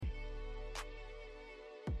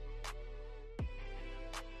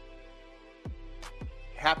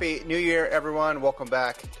Happy New Year, everyone. Welcome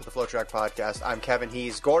back to the FloTrack Podcast. I'm Kevin.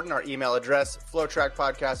 He's Gordon. Our email address,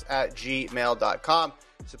 flotrackpodcast@gmail.com.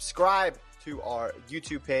 Subscribe to our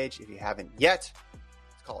YouTube page if you haven't yet.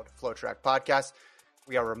 It's called FloTrack Podcast.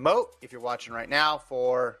 We are remote if you're watching right now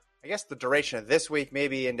for, I guess, the duration of this week,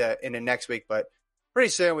 maybe into next week. But pretty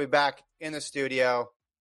soon we'll be back in the studio.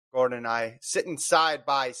 Gordon and I sitting side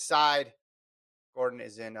by side. Gordon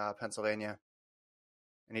is in Pennsylvania,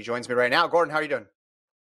 and he joins me right now. Gordon, how are you doing?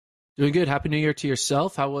 Doing good. Happy New Year to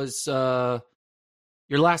yourself. How was your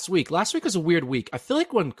last week? Last week was a weird week. I feel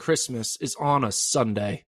like when Christmas is on a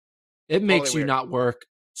Sunday, it makes you not work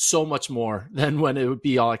so much more than when it would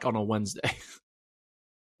be like on a Wednesday.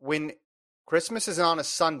 When Christmas is on a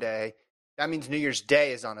Sunday, that means New Year's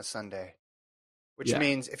Day is on a Sunday, which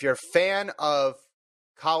means if you're a fan of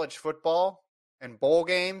college football and bowl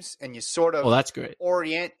games and you sort of that's great.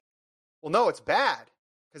 Well, no, it's bad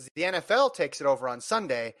because the NFL takes it over on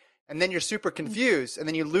Sunday. And then you're super confused, and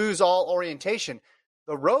then you lose all orientation.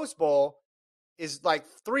 The Rose Bowl is like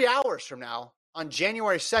 3 hours from now on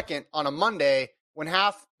January 2nd on a Monday when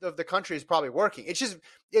half of the country is probably working.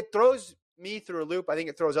 It throws me through a loop. I think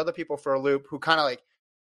it throws other people for a loop who kind of like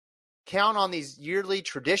count on these yearly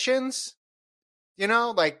traditions. You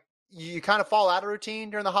know, like you kind of fall out of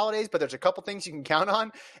routine during the holidays, but there's a couple things you can count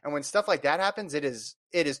on. And when stuff like that happens, it is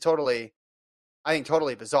totally – I think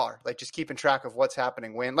totally bizarre, like just keeping track of what's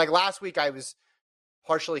happening when. Like last week, I was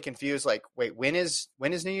partially confused. Like, wait, when is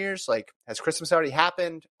New Year's? Like, has Christmas already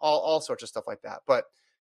happened? All sorts of stuff like that. But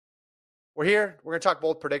we're here. We're going to talk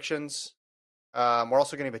bold predictions. We're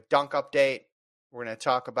also going to give a dunk update. We're going to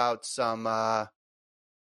talk about some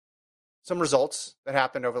results that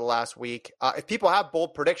happened over the last week. If people have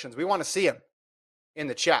bold predictions, we want to see them in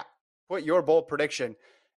the chat. Put your bold prediction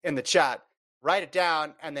in the chat. Write it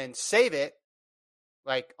down and then save it.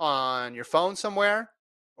 Like on your phone somewhere,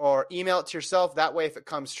 or email it to yourself. That way, if it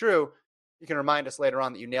comes true, you can remind us later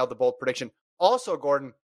on that you nailed the bold prediction. Also,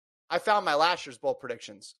 Gordon, I found my last year's bold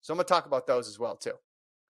predictions, so I'm going to talk about those as well, too.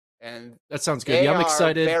 And that sounds good. Yeah, I'm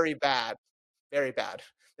excited. Very bad. Very bad.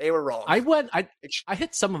 They were wrong. I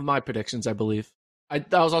hit some of my predictions, I believe. I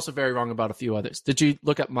was also very wrong about a few others. Did you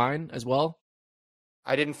look at mine as well?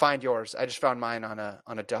 I didn't find yours. I just found mine on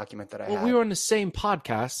a document that I had. Well, we were on the same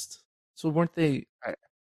podcast. So weren't they?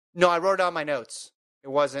 No, I wrote down my notes. It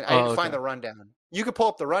wasn't. I didn't find the rundown. You could pull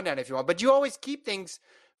up the rundown if you want, but you always keep things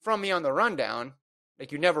from me on the rundown.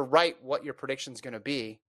 Like you never write what your prediction's going to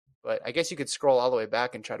be. But I guess you could scroll all the way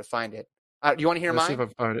back and try to find it. Do you want to hear mine? See if I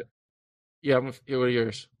can find it. Yeah, what are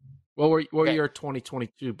yours? What were your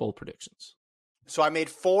 2022 bold predictions? So I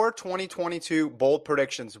made 4 2022 bold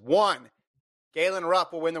predictions. 1, Galen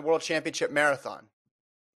Rupp will win the World Championship Marathon.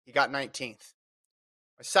 He got 19th.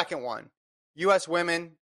 My second one, U.S.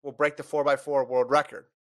 women will break the 4x4 world record.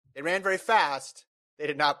 They ran very fast. They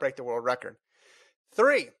did not break the world record.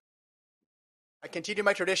 3, I continue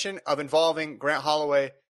my tradition of involving Grant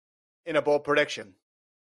Holloway in a bold prediction.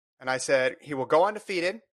 And I said he will go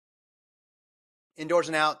undefeated, indoors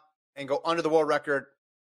and out, and go under the world record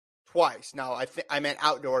twice. Now, I meant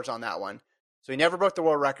outdoors on that one. So he never broke the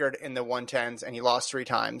world record in the 110s, and he lost 3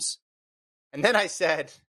 times. And then I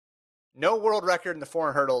said, no world record in the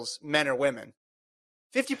 400 hurdles, men or women.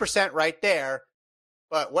 50% right there.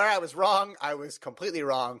 But where I was wrong, I was completely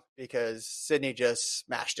wrong because Sydney just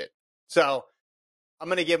smashed it. So I'm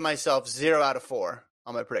going to give myself 0 out of 4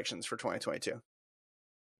 on my predictions for 2022.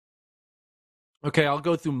 Okay, I'll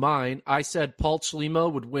go through mine. I said Paul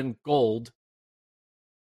Chelimo would win gold.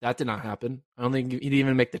 That did not happen. I don't think he didn't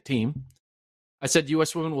even make the team. I said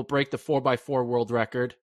U.S. women will break the 4x4 world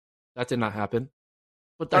record. That did not happen.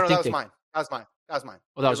 But that was mine. That was mine.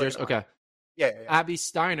 Oh, that was yours? Okay. Yeah. Abby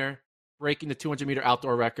Steiner breaking the 200-meter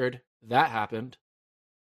outdoor record. That happened.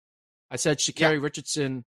 I said Sha'Carri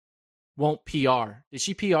Richardson won't PR. Did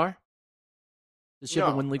she PR? Did she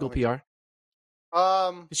have a win legal PR?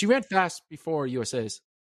 She ran fast before USA's.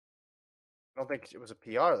 I don't think it was a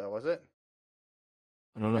PR, though, was it?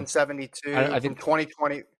 I don't know. 1072 from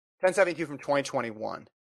 2020. 1072 from 2021.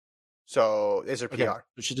 So is her PR? Okay.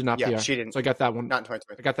 So she did not PR. She didn't. So I got that one. Not in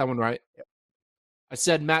 2020. I got that one right. Yep. I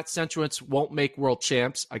said Matt Centrowitz won't make world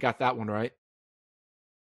champs. I got that one right.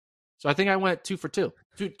 So I think I went 2 for 2.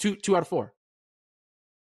 Two out of 4.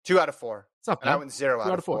 2 out of 4. It's not bad. And I went 0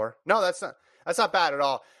 out of 4. No, that's not bad at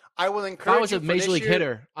all. I will encourage. If I was a major league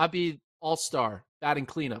hitter, I'd be all-star batting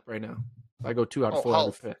cleanup right now. If I go 2 out of 4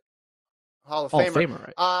 every pick. Hall of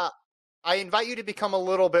Famer, right? I invite you to become a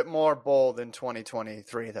little bit more bold in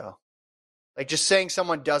 2023, though. Like just saying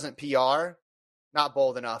someone doesn't PR, not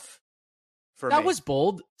bold enough for me. That was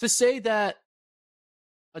bold to say that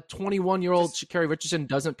a 21-year-old Sha'Carri Richardson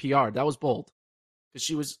doesn't PR. That was bold because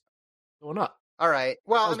she was going up. All right.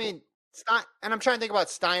 Well, I mean, bold. and I'm trying to think about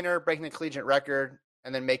Steiner breaking the collegiate record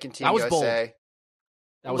and then making Team That was USA. bold.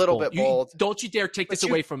 That A was little bold. bit bold. Don't you dare take this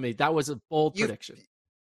away from me. That was a bold prediction.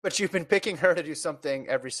 But you've been picking her to do something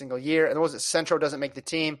every single year. And was it Centro doesn't make the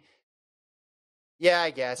team? Yeah,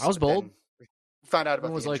 I guess. I was bold. We found out about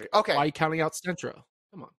Everyone the was injury. like, Okay. why are you counting out Centro?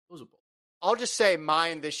 Come on. Those are bold. I'll just say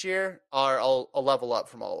mine this year are a level up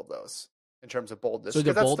from all of those in terms of boldness. So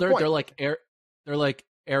they're bolder. The they're like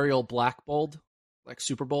Ariel Black bold, like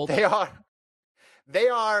super bold. They are. They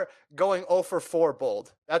are going 0 for 4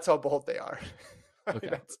 bold. That's how bold they are. Okay.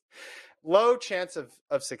 That's low chance of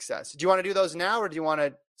success. Do you want to do those now, or do you want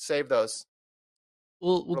to save those?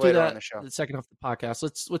 We'll do that the second half of the podcast.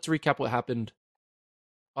 Let's recap what happened.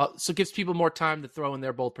 So it gives people more time to throw in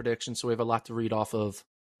their bold predictions, so we have a lot to read off of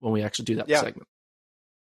when we actually do that segment.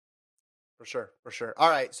 For sure. All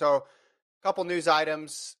right, so a couple news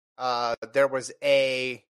items. There was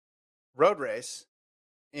a road race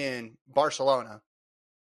in Barcelona,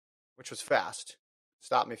 which was fast.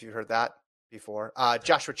 Stop me if you've heard that before.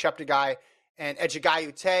 Joshua Cheptegei and Ejegay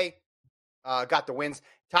Ute got the wins.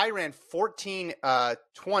 Ty ran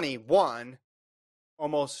 14:21,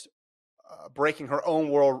 almost breaking her own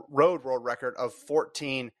road world record of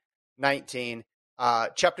 14:19.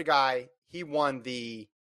 Cheptegei, he won the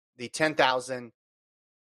 10,000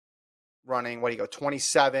 running. What do you go?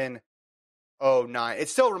 27:09.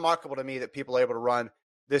 It's still remarkable to me that people are able to run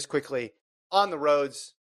this quickly on the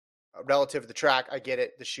roads relative to the track. I get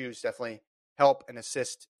it. The shoes definitely help and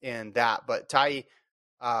assist in that. But Tai,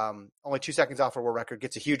 only 2 seconds off her world record,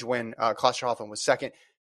 gets a huge win. Klaus Schauffele was second.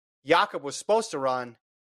 Jakob was supposed to run,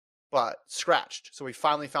 but scratched. So we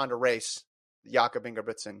finally found a race that Jakob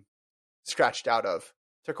Ingebrigtsen scratched out of.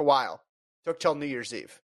 Took a while. Took till New Year's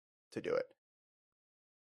Eve to do it.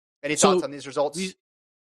 Any thoughts on these results?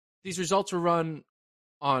 These results were run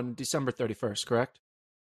on December 31st, correct?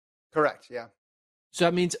 Correct, yeah. So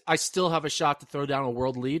that means I still have a shot to throw down a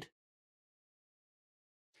world lead?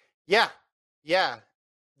 Yeah.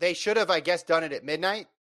 They should have, I guess, done it at midnight,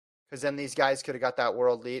 because then these guys could have got that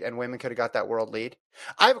world lead and women could have got that world lead.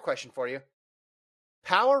 I have a question for you.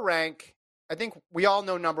 Power rank, I think we all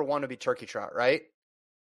know number one would be Turkey Trot, right?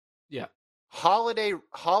 Yeah.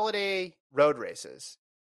 Holiday road races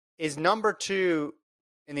is number 2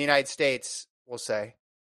 in the United States, we'll say,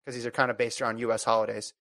 because these are kind of based around U.S.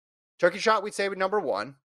 holidays. Turkey Trot, we'd say, would number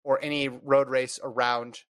 1, or any road race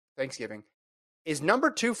around Thanksgiving. Is number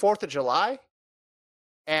 2 4th of July?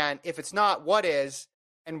 And if it's not, what is?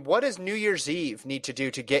 And what does New Year's Eve need to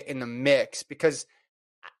do to get in the mix? Because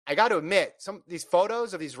I got to admit, some of these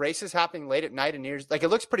photos of these races happening late at night and New Year's, like, it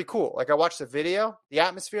looks pretty cool. Like, I watched the video, the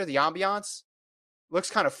atmosphere, the ambiance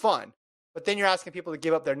looks kind of fun. But then you're asking people to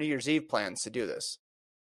give up their New Year's Eve plans to do this.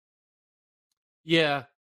 Yeah.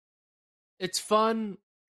 It's fun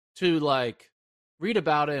to, like, read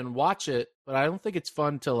about it and watch it, but I don't think it's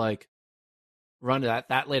fun to, like, run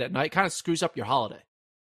that late at night. It kind of screws up your holiday.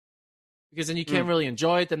 Because then you can't really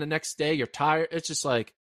enjoy it. Then the next day you're tired. It's just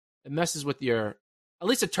like, it messes with your, at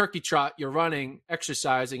least a Turkey Trot, you're running,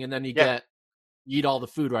 exercising, and then you eat all the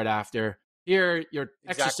food right after. Here, you're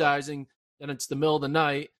exercising, then it's the middle of the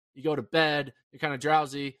night, you go to bed, you're kind of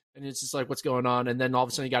drowsy, and it's just like, what's going on? And then all of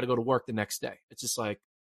a sudden you got to go to work the next day. It's just like,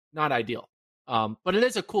 not ideal. But it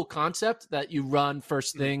is a cool concept that you run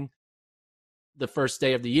first thing the first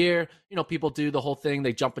day of the year. You know, people do the whole thing.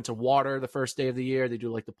 They jump into water the first day of the year. They do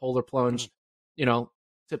like the polar plunge, to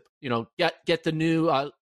get the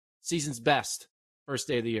new season's best first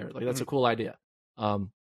day of the year. Like, that's a cool idea.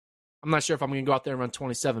 I'm not sure if I'm going to go out there and run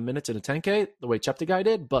 27 minutes in a 10K the way Cheptegei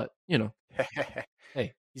did, but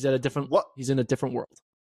hey, he's in a different world.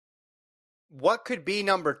 What could be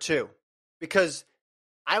number 2? Because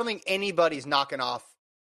I don't think anybody's knocking off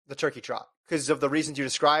the Turkey Trot because of the reasons you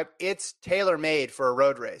described. It's tailor-made for a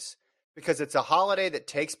road race because it's a holiday that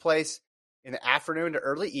takes place in the afternoon to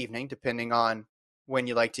early evening, depending on when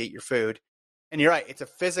you like to eat your food. And you're right, it's a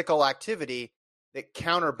physical activity that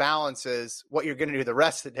counterbalances what you're going to do the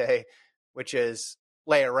rest of the day, which is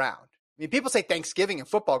lay around. I mean, people say Thanksgiving and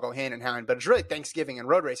football go hand in hand, but it's really Thanksgiving and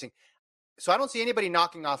road racing. So I don't see anybody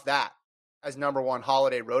knocking off that as number 1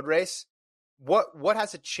 holiday road race. What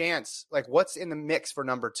has a chance? Like, what's in the mix for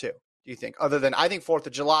number 2, do you think? Other than, I think 4th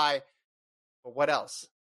of July, but what else?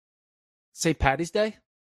 St. Patty's Day.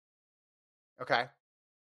 Okay.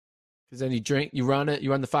 Because then you run the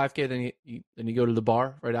 5K, then you go to the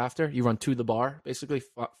bar right after. You run to the bar, basically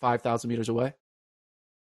 5,000 meters away.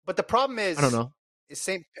 But the problem is, I don't know.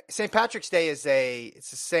 St. Patrick's Day it's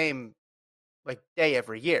the same like day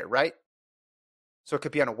every year, right? So it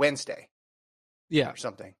could be on a Wednesday Yeah. or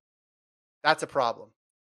something. That's a problem.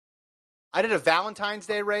 I did a Valentine's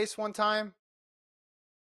Day race one time,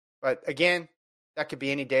 but again, that could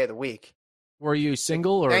be any day of the week. Were you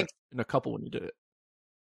single or Thanks. in a couple when you did it?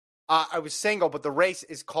 I was single, but the race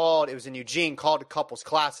is called, it was in Eugene, called a Couples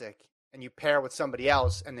Classic, and you pair with somebody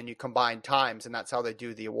else, and then you combine times, and that's how they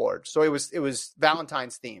do the awards. So it was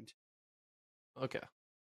Valentine's themed. Okay.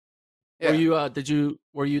 Yeah.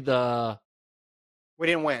 Were you the We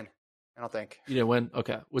didn't win, I don't think. You didn't win?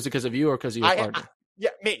 Okay. Was it because of you or because of your partner?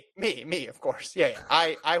 Yeah, me, of course. Yeah.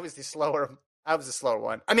 I was the slower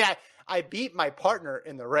one. I mean, I beat my partner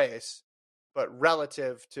in the race, but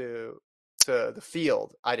relative to the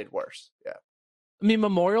field, I did worse. Yeah. I mean,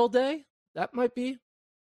 Memorial Day, that's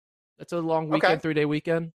a long weekend, Okay. 3-day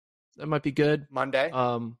weekend. That might be good. Monday. It's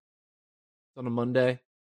on a Monday.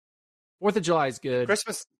 4th of July is good.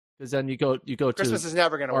 Christmas. Because then you go to Christmas is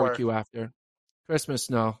never going to work. barbecue after. Christmas,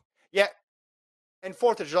 no. Yeah. And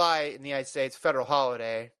 4th of July in the United States, federal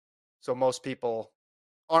holiday. So most people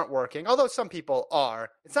aren't working, although some people are.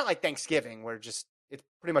 It's not like Thanksgiving where it's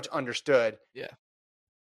pretty much understood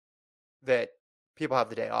that people have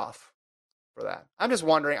the day off for that. I'm just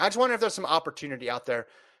wondering. I just wonder if there's some opportunity out there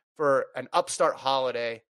for an upstart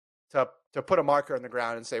holiday to put a marker in the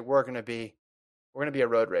ground and say we're gonna be a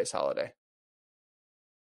road race holiday.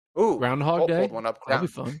 Ooh, Groundhog Day. Pulled one up. That'd be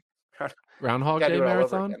fun. Groundhog Day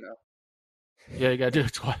marathon. Again, yeah, you gotta do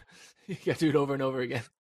it twice. You gotta do it over and over again.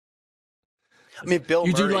 I mean, Bill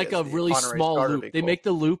you Murray do like a really small loop. They make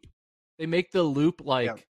the loop. They make the loop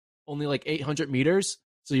only like 800 meters,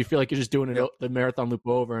 so you feel like you're just doing the marathon loop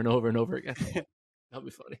over and over and over again. That'll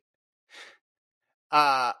be funny.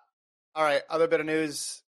 All right. Other bit of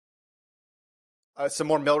news. Some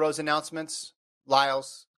more Milrose announcements.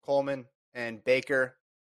 Lyles, Coleman, and Baker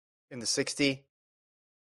in the 60. Do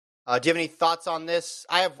you have any thoughts on this?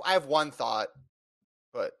 I have one thought,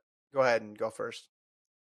 but go ahead and go first.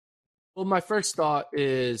 Well, my first thought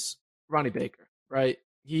is Ronnie Baker, right?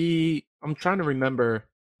 I'm trying to remember,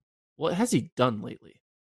 what has he done lately?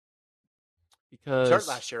 Because he started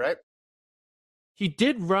last year, right? He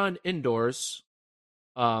did run indoors.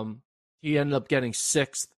 He ended up getting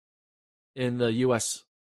 6th in the U.S.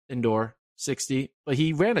 indoor 60, but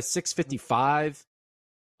he ran a 6:55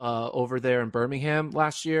 over there in Birmingham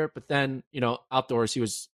last year. But then, outdoors he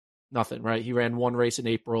was nothing, right? He ran one race in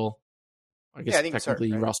April. I guess technically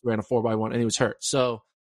he also ran a 4x1 and he was hurt. So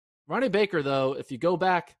Ronnie Baker, though, if you go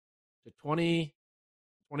back to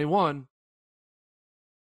 2021,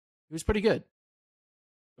 he was pretty good.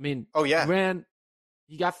 I mean,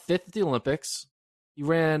 he got 5th at the Olympics. He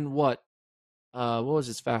ran what was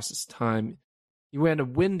his fastest time? He ran a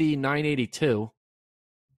windy 982.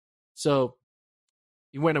 So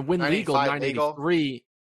he went a wind legal 983.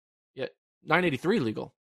 Yeah, 983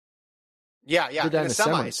 legal. Yeah. Did that in the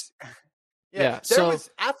semis. Yeah.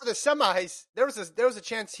 After the semis, there was a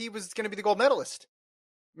chance he was going to be the gold medalist.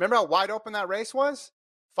 Remember how wide open that race was?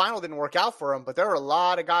 Final didn't work out for him, but there were a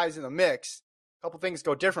lot of guys in the mix. A couple things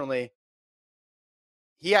go differently.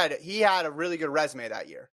 He had a really good resume that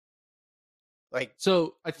year.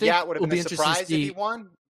 So I think it would have been a surprise if he won.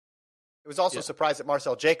 It was also a surprise that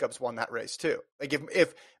Marcel Jacobs won that race too. Like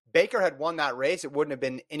if Baker had won that race, it wouldn't have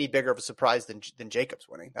been any bigger of a surprise than Jacobs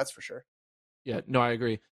winning. That's for sure. Yeah, no, I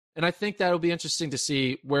agree. And I think that'll be interesting to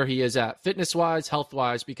see where he is at fitness-wise,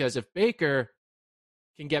 health-wise, because if Baker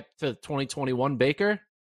can get to 2021 Baker,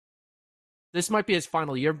 this might be his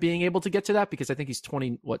final year being able to get to that because I think he's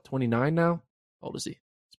 29 now? How old is he?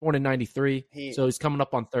 He's born in 93, so he's coming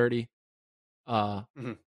up on 30.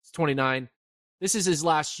 He's 29. This is his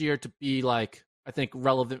last year to be, I think,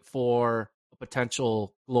 relevant for a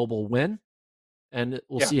potential global win. And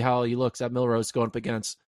we'll see how he looks at Milrose going up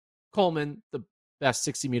against Coleman, the best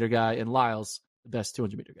 60-meter guy, and Lyles, the best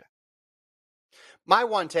 200-meter guy. My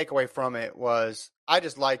one takeaway from it was I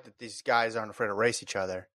just like that these guys aren't afraid to race each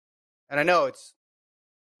other. And I know it's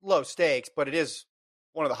low stakes, but it is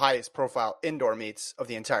one of the highest profile indoor meets of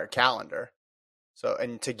the entire calendar. So,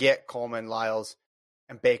 and to get Coleman, Lyles,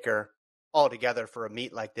 and Baker all together for a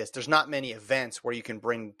meet like this, there's not many events where you can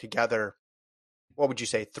bring together, what would you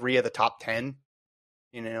say, 3 of the top 10,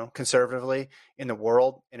 conservatively in the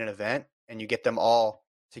world in an event, and you get them all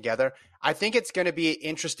together. I think it's going to be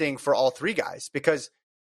interesting for all 3 guys because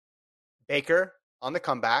Baker on the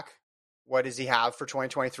comeback, what does he have for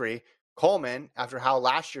 2023? Coleman, after how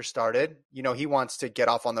last year started, he wants to get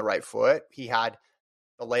off on the right foot. He had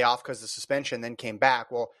the layoff because of the suspension, then came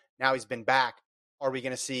back. Well, now he's been back. Are we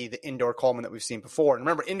going to see the indoor Coleman that we've seen before? And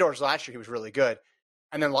remember, indoors last year, he was really good.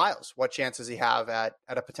 And then Lyles, what chance does he have at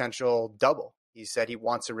a potential double? He said he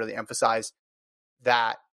wants to really emphasize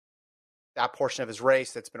that portion of his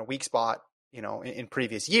race that's been a weak spot, in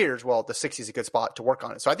previous years. Well, the 60 is a good spot to work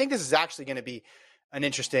on it. So I think this is actually going to be an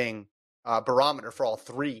interesting barometer for all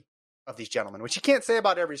three of these gentlemen, which you can't say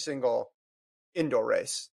about every single indoor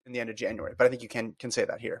race in the end of January, but I think you can say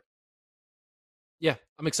that here. Yeah,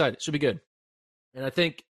 I'm excited. Should be good. And I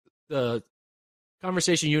think the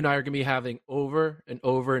conversation you and I are going to be having over and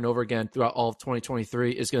over and over again throughout all of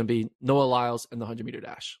 2023 is going to be Noah Lyles and the 100-meter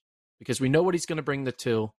dash, because we know what he's going to bring the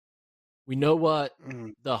 2. We know what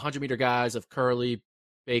the 100-meter guys of Curley,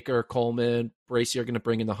 Baker, Coleman, Bracey are going to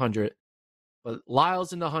bring in the 100. But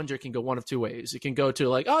Lyles in the 100 can go one of two ways. It can go to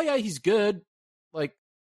like, oh yeah, he's good, like,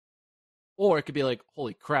 or it could be like,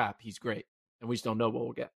 holy crap, he's great, and we just don't know what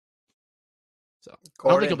we'll get. So Gordon, I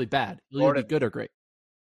don't think he'll be bad. He'll either be good or great.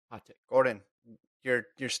 Hot take. Gordon, you're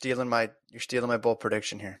stealing my bold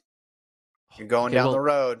prediction here. You're going down the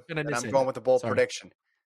road, and I'm going with the bold prediction.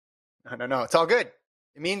 No, it's all good.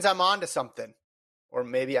 It means I'm on to something, or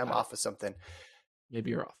maybe I'm off of something.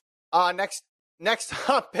 Maybe you're off. Next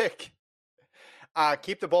topic.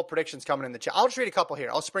 Keep the bold predictions coming in the chat. I'll just read a couple here.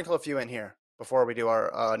 I'll sprinkle a few in here before we do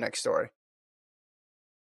our next story.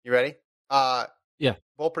 You ready? Yeah.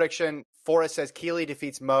 Bold prediction. Forrest says Keeley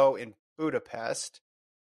defeats Mo in Budapest.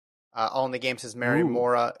 All in the game says Mary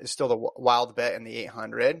Mora is still the wild bet in the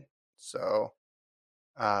 800. So,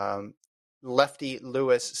 Lefty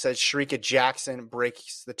Lewis says Shrika Jackson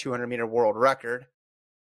breaks the 200-meter world record.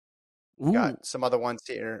 Got some other ones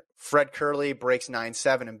here. Fred Curley breaks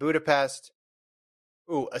 9.7 in Budapest.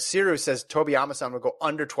 Asiru says Toby Amasan will go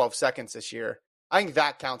under 12 seconds this year. I think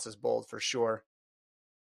that counts as bold for sure.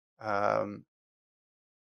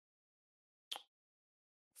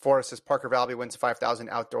 Forrest says Parker Valby wins the 5,000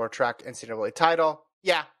 outdoor track NCAA title.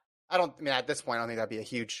 Yeah, at this point, I don't think that'd be a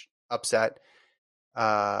huge upset.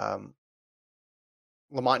 Lamont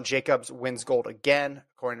Jacobs wins gold again,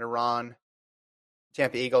 according to Ron.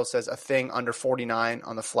 Tampa Eagle says a thing under 49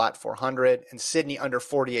 on the flat 400, and Sydney under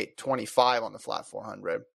 48.25 on the flat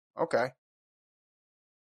 400. Okay.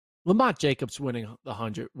 Lamont Jacobs winning the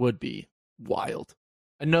 100 would be wild.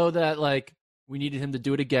 I know that we needed him to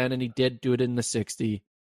do it again, and he did do it in the 60.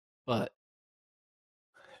 But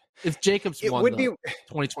if Jacobs won the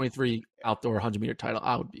 2023 outdoor 100-meter title,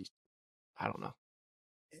 I don't know.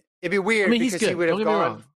 It'd be weird he's good. He would have Don't get me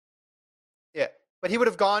wrong. Yeah, but he would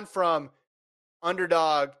have gone from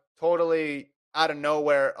underdog, totally out of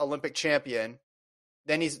nowhere, Olympic champion.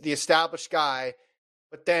 Then he's the established guy,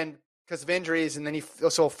 but then because of injuries, and then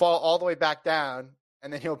he'll fall all the way back down,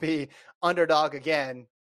 and then he'll be underdog again,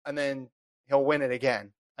 and then he'll win it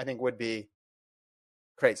again. I think would be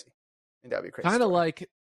crazy. I think that'd be crazy. Kind of like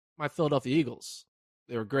my Philadelphia Eagles.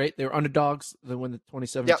 They were great. They were underdogs. They won the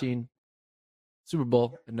 2017 Super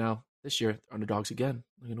Bowl, and now this year they're underdogs again.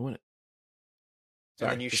 They're going to win it.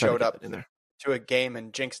 Sorry, and you showed up in there to a game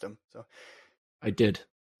and jinxed them. So I did.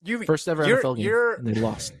 First ever NFL game, and they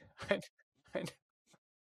lost.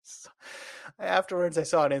 Afterwards, I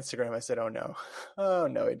saw on Instagram. I said, "Oh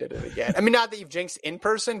no, he did it again." I mean, not that you've jinxed in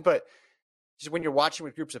person, but just when you're watching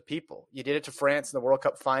with groups of people. You did it to France in the World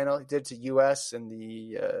Cup final. You did it to U.S. in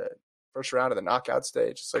the first round of the knockout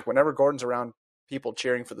stage. It's like whenever Gordon's around people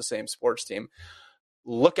cheering for the same sports team,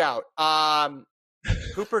 look out.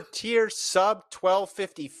 Cooper Tier sub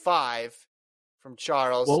 12:55 from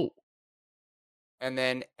Charles. Whoa. And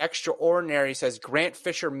then Extraordinary says Grant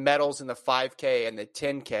Fisher medals in the 5K and the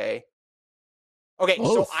 10K. Okay,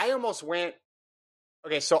 so I almost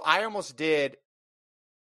did.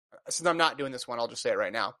 Since I'm not doing this one, I'll just say it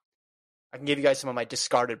right now. I can give you guys some of my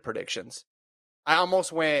discarded predictions. I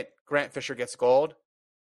almost went Grant Fisher gets gold,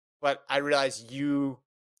 but I realized you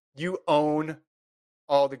own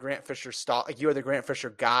all the Grant Fisher stock. Like, you are the Grant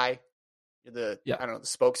Fisher guy. You're the the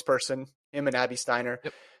spokesperson. Him and Abby Steiner.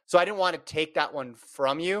 Yep. So I didn't want to take that one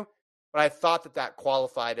from you, but I thought that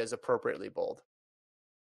qualified as appropriately bold.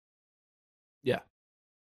 Yeah.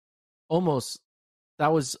 Almost.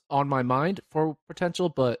 That was on my mind for potential,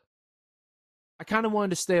 but I kind of wanted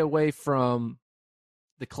to stay away from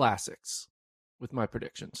the classics with my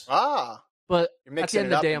predictions. But at the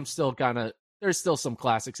end of the day, I'm still there's still some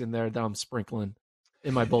classics in there that I'm sprinkling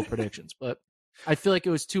in my bold predictions. But I feel like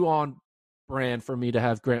it was too on brand for me to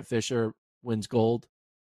have Grant Fisher wins gold.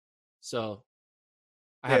 So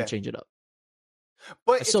I had to change it up.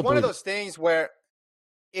 But it's one of those things where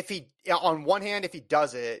on one hand, if he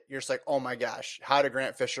does it, you're just like, oh my gosh, how did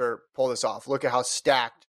Grant Fisher pull this off? Look at how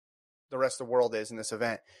stacked the rest of the world is in this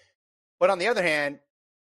event. But on the other hand,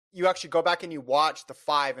 you actually go back and you watch the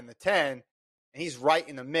 5 and the 10, and he's right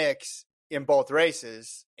in the mix in both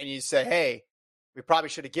races. And you say, hey, we probably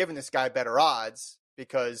should have given this guy better odds,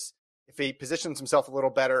 because if he positions himself a little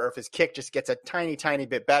better, or if his kick just gets a tiny, tiny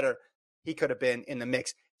bit better, he could have been in the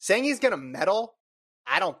mix. Saying he's going to medal,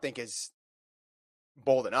 I don't think is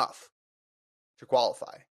bold enough to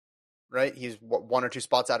qualify, right? He's one or two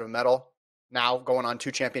spots out of a medal now, going on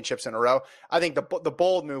 2 championships in a row. I think the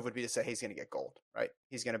bold move would be to say, hey, he's going to get gold, right?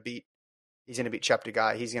 He's going to beat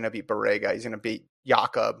Cheptegei. He's going to beat Barrega. He's going to beat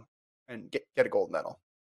Jakob and get a gold medal.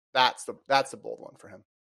 That's the bold one for him.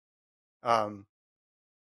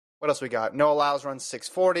 What else we got? Noah Lyles runs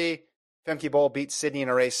 640. Femke Bol beats Sydney in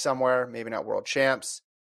a race somewhere, maybe not world champs.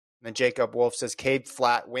 And then Jacob Wolf says Cade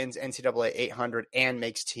Flat wins NCAA 800 and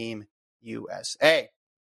makes Team USA.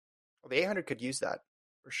 Well, the 800 could use that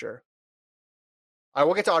for sure. All right,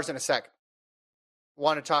 we'll get to ours in a sec.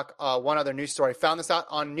 Want to talk one other news story. Found this out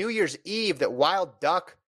on New Year's Eve that Wild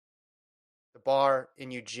Duck, the bar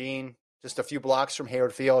in Eugene, just a few blocks from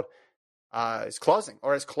Hayward Field, is closing,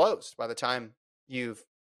 or is closed by the time you've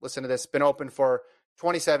listened to this. Been open for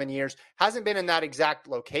 27 years. Hasn't been in that exact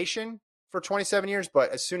location for 27 years,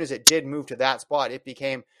 but as soon as it did move to that spot, it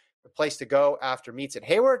became the place to go after meets at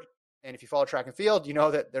Hayward. And if you follow track and field, you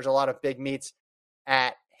know that there's a lot of big meets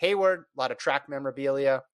at Hayward, a lot of track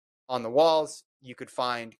memorabilia on the walls. You could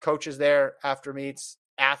find coaches there after meets,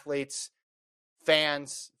 athletes,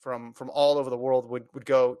 fans from all over the world would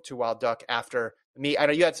go to Wild Duck after the meet. I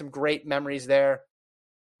know you had some great memories there,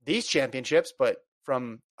 these championships, but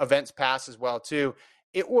from events past as well too.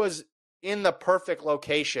 It was in the perfect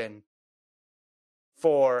location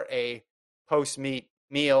for a post-meet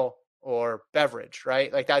meal or beverage,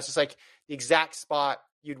 right? Like that's just like the exact spot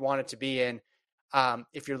you'd want it to be in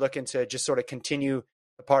if you're looking to just sort of continue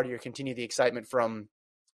the party or continue the excitement from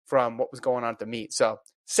what was going on at the meet. So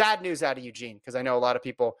sad news out of Eugene, because I know a lot of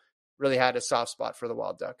people really had a soft spot for the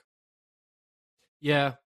Wild Duck.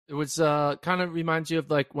 Yeah, it was kind of reminds you of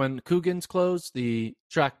like when Coogan's closed, the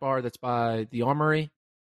track bar that's by the Armory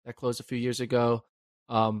that closed a few years ago.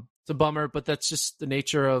 It's a bummer, but that's just the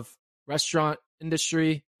nature of restaurant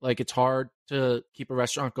industry. Like it's hard to keep a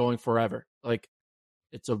restaurant going forever. Like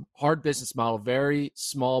it's a hard business model, very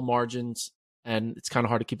small margins, and it's kind of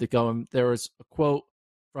hard to keep it going. There was a quote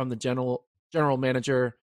from the general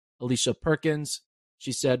manager, Alicia Perkins.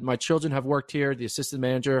 She said, "My children have worked here. The assistant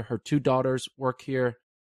manager, her 2 daughters work here.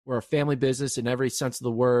 We're a family business in every sense of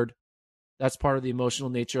the word. That's part of the emotional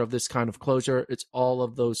nature of this kind of closure. It's all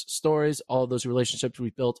of those stories, all of those relationships we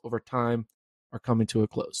built over time are coming to a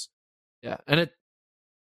close." Yeah, and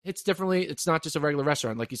it's differently. It's not just a regular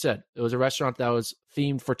restaurant, like you said. It was a restaurant that was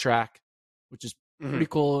themed for track, which is pretty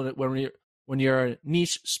cool. And when you're a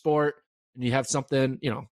niche sport and you have something,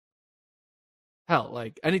 hell,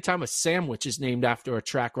 like anytime a sandwich is named after a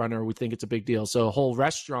track runner, we think it's a big deal. So a whole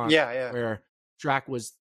restaurant where track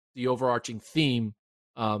was the overarching theme,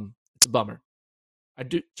 it's a bummer. I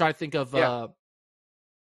do try to think of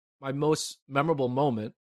my most memorable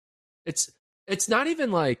moment. It's not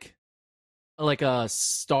even like a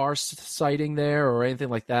star sighting there or anything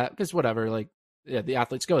like that, because whatever, like the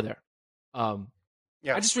athletes go there. I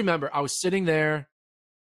just remember I was sitting there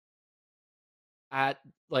at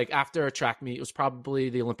like after a track meet. It was probably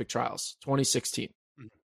the Olympic trials 2016.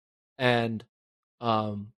 And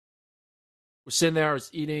we're sitting there. I was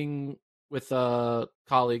eating with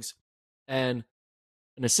colleagues, and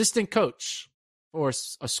an assistant coach for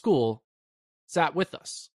a school sat with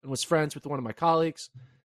us and was friends with one of my colleagues.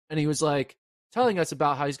 And he was like telling us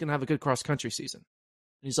about how he's going to have a good cross country season.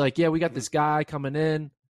 And he's like, "Yeah, we got this guy coming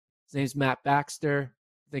in. His name's Matt Baxter.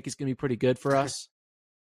 I think he's going to be pretty good for us.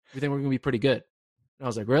 We think we're going to be pretty good." And I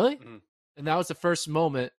was like, "Really?" And that was the first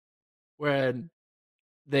moment when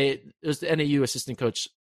it was the NAU assistant coach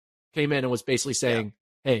came in and was basically saying,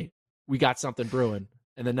 "Hey, we got something brewing."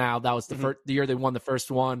 And then now that was the year they won the first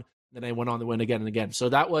one. Then they went on to win again and again. So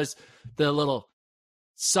that was the little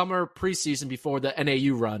summer preseason before the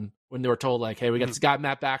NAU run when they were told, like, "Hey, we got this guy,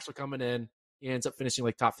 Matt Baxter, coming in." He ends up finishing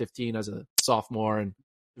like top 15 as a sophomore, and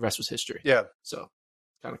the rest was history. Yeah. So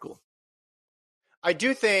kind of cool. I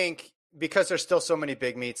do think because there's still so many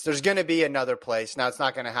big meets, there's going to be another place. Now, it's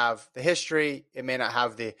not going to have the history. It may not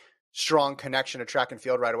have the strong connection to track and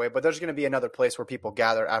field right away, but there's going to be another place where people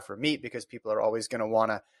gather after a meet, because people are always going to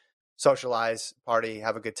want to socialize, party,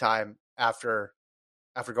 have a good time after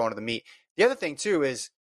going to the meet. The other thing too is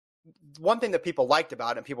one thing that people liked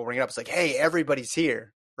about it, and people bring it up, is like, hey, everybody's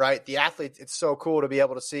here, right? The athletes, it's so cool to be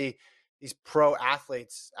able to see these pro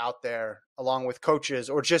athletes out there along with coaches,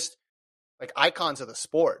 or just like icons of the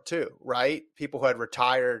sport too, right? People who had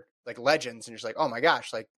retired, like legends, and you're just like, oh my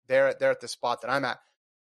gosh, like they're at the spot that I'm at.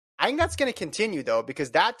 I think that's going to continue though,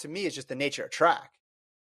 because that to me is just the nature of track,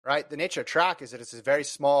 right? The nature of track is that it's a very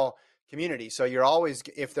small community. So you're always,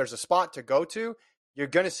 if there's a spot to go to, you're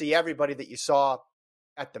going to see everybody that you saw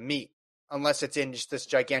at the meet, unless it's in just this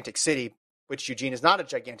gigantic city, which Eugene is not a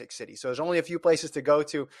gigantic city. So there's only a few places to go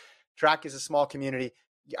to. Track is a small community.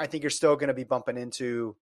 I think you're still going to be bumping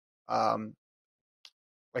into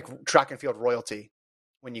like track and field royalty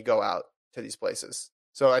when you go out to these places.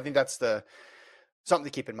 So I think that's something to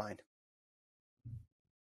keep in mind.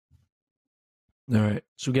 All right.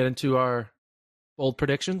 Should we get into our bold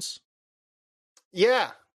predictions?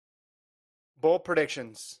 Yeah. Bold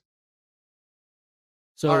predictions.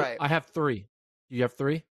 So all right. I have 3. Do you have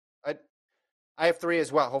 3? I have 3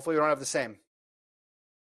 as well. Hopefully we don't have the same.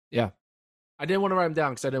 Yeah. I didn't want to write them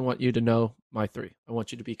down because I didn't want you to know my 3. I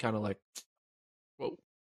want you to be kind of like, whoa.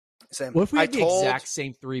 Same. What if we had the exact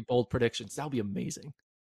same 3 bold predictions? That would be amazing.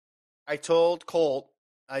 I told Colt,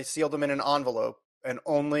 I sealed them in an envelope, and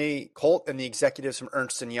only Colt and the executives from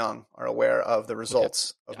Ernst & Young are aware of the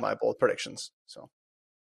results of my bold predictions. So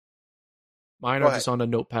mine are just on a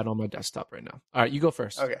notepad on my desktop right now. All right, you go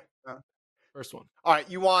first. Okay. First one. All right,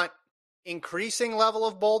 you want increasing level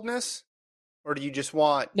of boldness, or do you just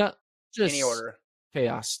want any order?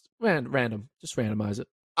 Chaos. Random. Just randomize it.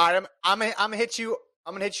 All right, I'm gonna hit you.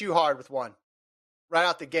 I'm gonna hit you hard with one. Right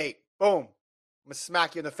out the gate. Boom. I'm gonna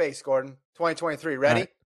smack you in the face, Gordon. 2023. Ready? Right.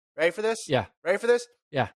 Ready for this? Yeah. Ready for this?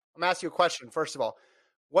 Yeah. I'm gonna ask you a question, first of all.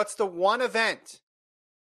 What's the one event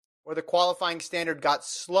where the qualifying standard got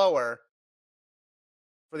slower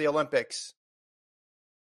for the Olympics?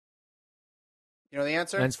 You know the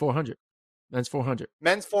answer? Men's 400. Men's 400.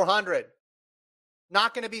 Men's 400.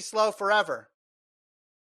 Not going to be slow forever.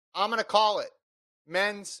 I'm going to call it.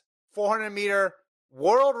 Men's 400-meter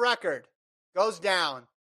world record goes down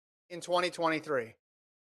in 2023.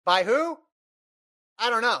 By who? I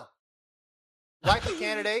don't know. Likely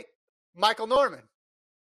candidate, Michael Norman.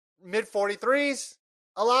 Mid-43s,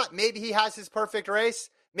 a lot. Maybe he has his perfect race.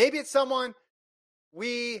 Maybe it's someone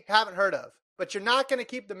we haven't heard of. But you're not going to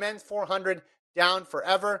keep the men's 400 down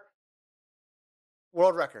forever.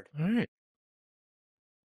 World record. All right.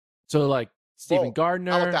 So like Stephen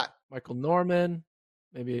Gardner, how about that? Michael Norman,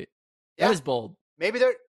 maybe that is bold. Maybe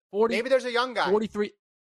there's a young guy. 43.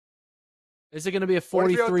 Is it going to be a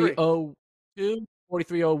 4302,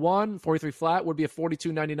 4301, 43 flat? Would be a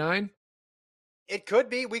 4299? It could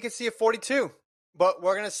be. We could see a 42. But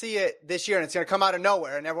we're going to see it this year, and it's going to come out of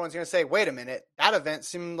nowhere, and everyone's going to say, wait a minute, that event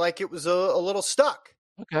seemed like it was a little stuck.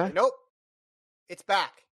 Okay. Nope. It's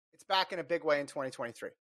back. It's back in a big way in 2023.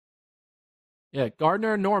 Yeah,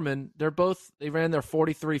 Gardner and Norman, they ran their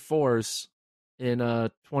 43.4s in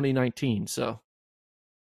 2019, so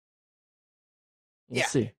we'll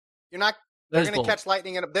see. They're going to catch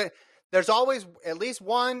lightning. There's always at least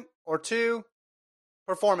one or two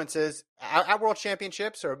performances at World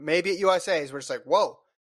Championships or maybe at USA's where it's like, whoa,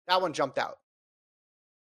 that one jumped out.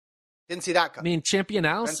 Didn't see that coming. I mean, Champion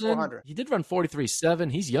Allison, he did run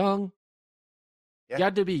 43.7. He's young. Yeah. He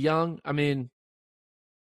had to be young. I mean,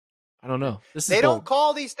 I don't know. They don't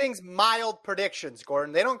call these things mild predictions,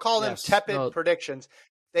 Gordon. They don't call them tepid predictions.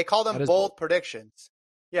 They call them bold predictions.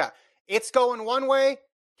 Yeah. It's going one way.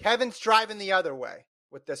 Kevin's driving the other way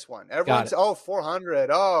with this one. Everyone's, 400.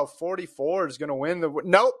 44 is going to win.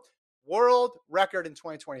 Nope. World record in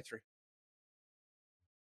 2023.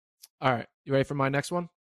 All right. You ready for my next one?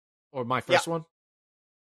 Or my first one?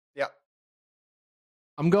 Yeah.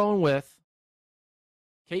 I'm going with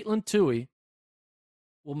Caitlin Toohey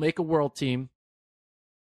will make a world team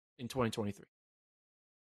in 2023.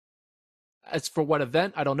 As for what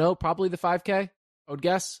event, I don't know. Probably the 5K, I would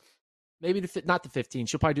guess. Maybe not the 15.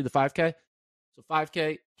 She'll probably do the 5K. So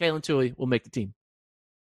 5K, Caitlin Toohey will make the team.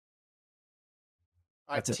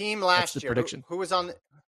 All right, team last year. Prediction. Who was on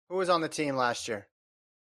the team last year?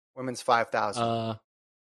 Women's 5,000. I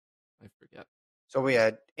forget. So we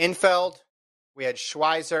had Infeld, we had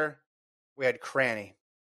Schweizer, we had Cranny.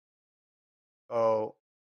 Oh,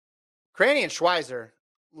 Cranny and Schweizer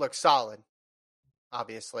look solid,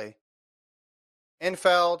 obviously.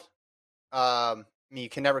 Infeld, you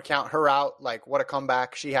can never count her out. Like, what a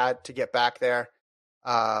comeback she had to get back there.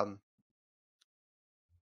 I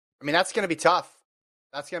mean, that's going to be tough.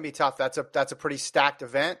 That's a pretty stacked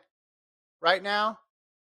event right now.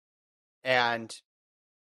 And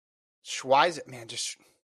Schweizer,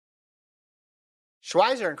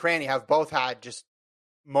 Schweizer and Cranny have both had just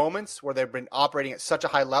moments where they've been operating at such a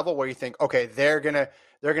high level where you think, okay, they're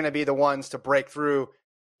gonna be the ones to break through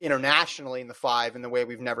internationally in the 5 in the way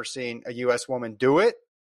we've never seen a U.S. woman do it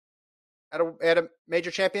at a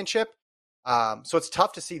major championship. So it's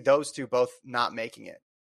tough to see those two both not making it.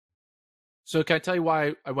 So can I tell you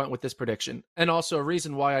why I went with this prediction? And also a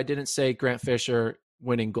reason why I didn't say Grant Fisher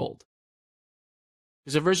winning gold.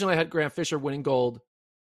 Because originally I had Grant Fisher winning gold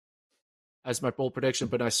as my bold prediction,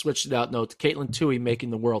 but I switched it out, to Caitlin Toohey making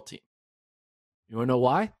the world team. You want to know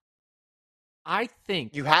why? I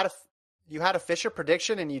think You had a Fisher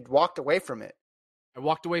prediction and you walked away from it. I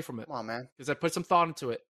walked away from it. Come on, man. Because I put some thought into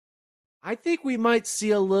it. I think we might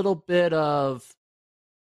see a little bit of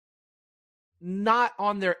not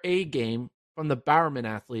on their A game from the Bowerman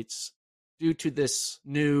athletes due to this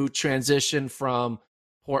new transition from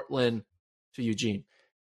Portland to Eugene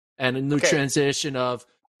and a new transition of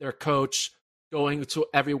their coach going to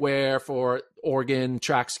everywhere for Oregon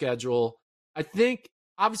track schedule. I think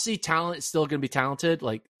obviously talent is still going to be talented.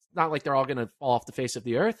 Like, it's not like they're all going to fall off the face of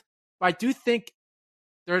the earth, but I do think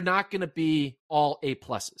they're not going to be all A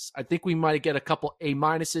pluses. I think we might get a couple A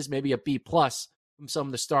minuses, maybe a B plus from some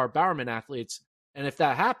of the star Bowerman athletes. And if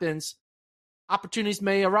that happens, opportunities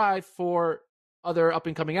may arrive for other up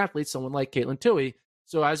and coming athletes, someone like Caitlin Toohey.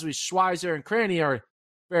 So as we Schweizer and Cranny are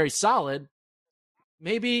very solid,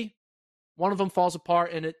 maybe one of them falls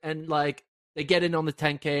apart and like they get in on the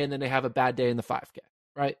 10K and then they have a bad day in the 5K,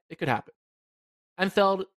 right? It could happen.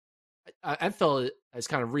 Enfeld has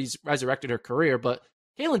kind of resurrected her career, but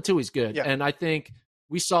Caitlin Toohey's good. Yeah. And I think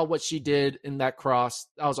we saw what she did in that cross.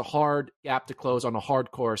 That was a hard gap to close on a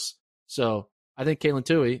hard course. So I think Caitlin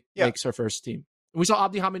Toohey makes her first team. And we saw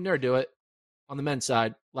Abdi Hamid Nur do it on the men's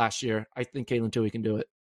side last year. I think Caitlin Toohey can do it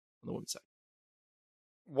on the women's side.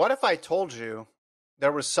 What if I told you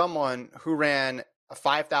there was someone who ran a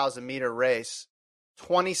 5,000 meter race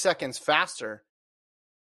 20 seconds faster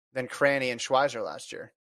than Cranny and Schweizer last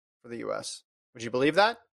year for the U.S.? Would you believe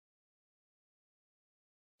that?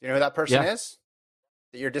 Do you know who that person is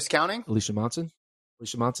that you're discounting? Alicia Monson?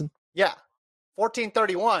 Yeah.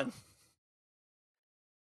 14:31.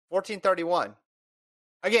 14:31.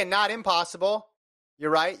 Again, not impossible. You're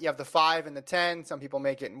right. You have the 5 and the 10. Some people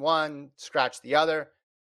make it in one, scratch the other.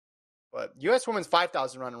 But U.S. women's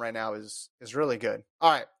 5,000 running right now is really good.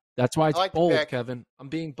 All right. That's why it's bold, Kevin. I'm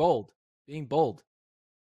being bold.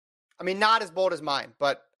 I mean, not as bold as mine,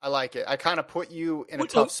 but I like it. I kind of put you in a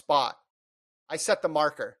tough spot. I set the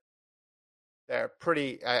marker there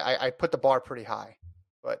I put the bar pretty high,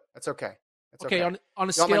 but that's okay. That's okay. On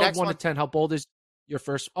a scale of 1 to 10, how bold is your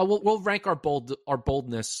first? Oh, we'll rank our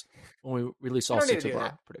boldness when we release all 6 of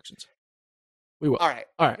our predictions. We will. All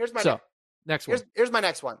right. Here's my next one. Here's my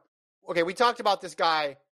next one. Okay, we talked about this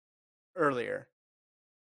guy earlier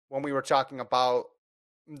when we were talking about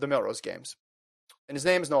the Melrose Games, and his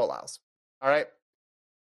name is Noah Lyles. All right.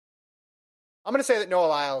 I'm going to say that Noah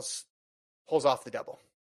Lyles pulls off the double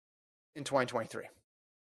in 2023.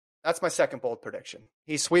 That's my second bold prediction.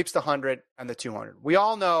 He sweeps the 100 and the 200. We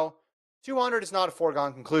all know 200 is not a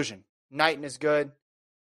foregone conclusion. Knighton is good.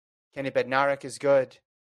 Kenny Bednarek is good.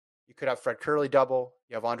 You could have Fred Curley double.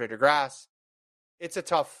 You have Andre DeGrasse. It's a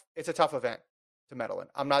tough event to medal in.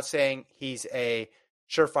 I'm not saying he's a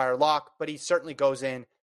surefire lock, but he certainly goes in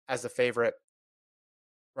as the favorite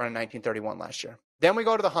running 1931 last year. Then we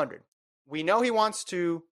go to the 100. We know he wants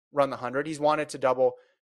to run the 100. He's wanted to double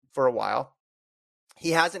for a while.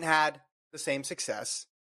 He hasn't had the same success,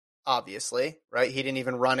 obviously, right? He didn't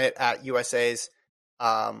even run it at USA's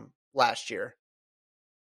last year.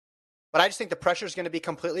 But I just think the pressure is going to be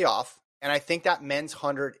completely off, and I think that men's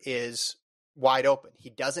 100 is wide open. He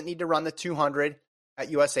doesn't need to run the 200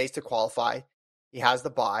 at USA's to qualify. He has the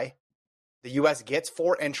bye. The U.S. gets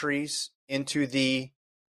 4 entries into the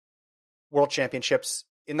World Championships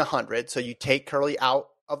in the 100, so you take Curley out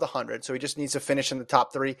of the 100, so he just needs to finish in the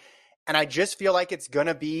top 3. And I just feel like it's going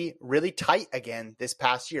to be really tight again this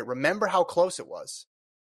past year. Remember how close it was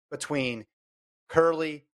between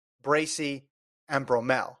Curley, Bracey, and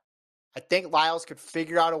Bromell. I think Lyles could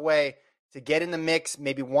figure out a way to get in the mix,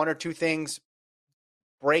 maybe 1 or 2 things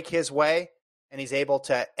break his way, and he's able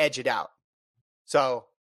to edge it out. So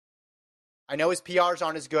I know his PRs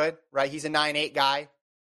aren't as good, right? He's a 9.8 guy.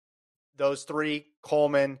 Those 3,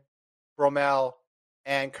 Coleman, Bromell,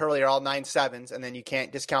 and Curley are all 9.7s, and then you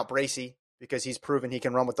can't discount Bracey because he's proven he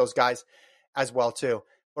can run with those guys as well too.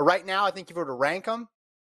 But right now, I think if you were to rank them,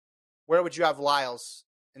 where would you have Lyles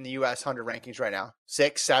in the U.S. 100 rankings right now?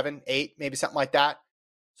 6, 7, 8, maybe something like that.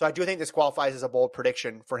 So I do think this qualifies as a bold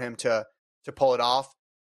prediction for him to pull it off.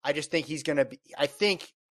 I just think he's going to be – I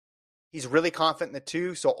think he's really confident in the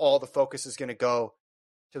 2, so all the focus is going to go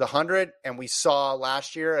to the 100. And we saw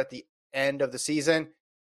last year at the end of the season –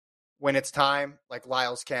 when it's time, like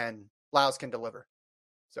Lyles can deliver.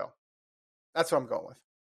 So that's what I'm going with.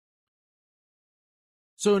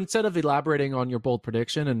 So instead of elaborating on your bold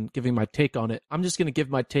prediction and giving my take on it, I'm just going to give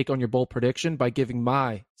my take on your bold prediction by giving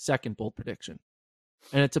my second bold prediction.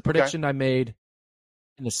 And it's a prediction I made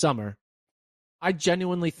in the summer. I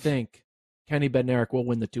genuinely think Kenny Bednarik will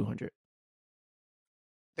win the 200.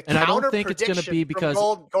 The And I don't counter think it's going to be prediction because from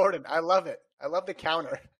Gold Gordon. I love it. I love the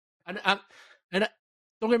counter. And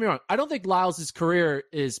don't get me wrong, I don't think Lyles' career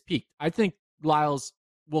is peaked. I think Lyles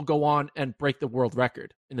will go on and break the world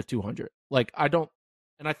record in the 200.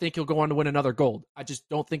 And I think he'll go on to win another gold. I just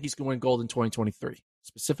don't think he's going to win gold in 2023,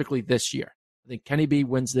 specifically this year. I think Kenny B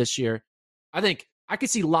wins this year. I think I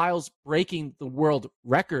could see Lyles breaking the world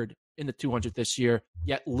record in the 200 this year,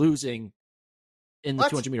 yet losing in the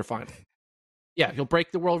 200-meter final. Yeah, he'll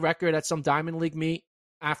break the world record at some Diamond League meet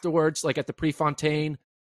afterwards, like at the Prefontaine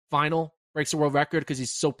final, breaks the world record because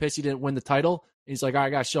he's so pissed he didn't win the title. And he's like, all right,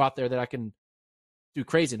 I got to show out there that I can do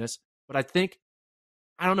craziness. But I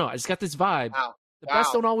don't know, I just got this vibe. Wow. The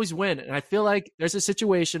best don't always win. And I feel like there's a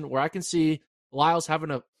situation where I can see Lyles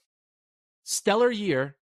having a stellar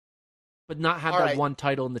year, but not have that one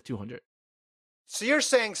title in the 200. So you're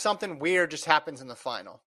saying something weird just happens in the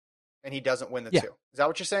final and he doesn't win the 2. Is that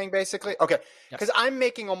what you're saying, basically? Okay. Because I'm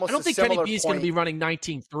making almost I don't think Kenny B is going to be running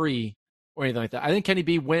 19.3 or anything like that. I think Kenny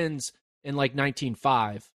B wins in like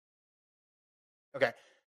 19.5. Okay.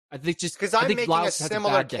 I think just because I'm making a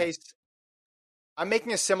similar case. I'm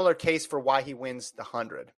making a similar case for why he wins the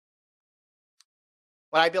 100.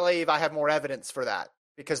 But I believe I have more evidence for that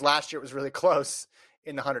because last year it was really close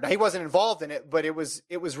in the 100. Now, he wasn't involved in it, but it was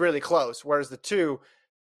really close. Whereas the 2,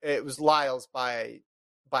 it was Lyles by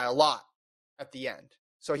a lot at the end.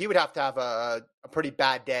 So he would have to have a pretty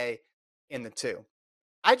bad day in the 2.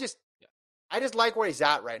 I just like where he's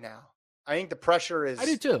at right now. I think the pressure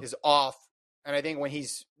is off. And I think when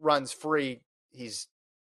he's runs free, he's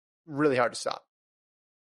really hard to stop.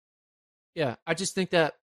 Yeah, I just think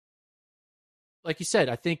that, like you said,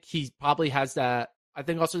 I think he probably has that. I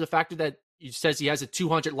think also the factor that he says he has a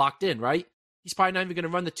 200 locked in, right? He's probably not even going to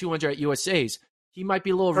run the 200 at USA's. He might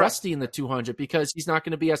be a little rusty in the 200 because he's not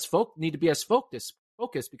going to be need to be as focused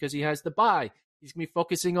because he has the bye. He's going to be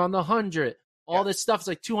focusing on the 100. All this stuff is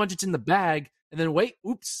like 200's in the bag, and then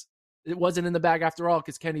oops, it wasn't in the bag after all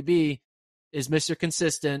because Kenny B is Mr.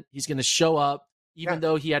 Consistent. He's going to show up. Even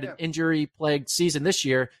though he had an injury-plagued season this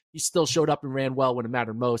year, he still showed up and ran well when it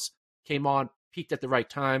mattered most. Came on, peaked at the right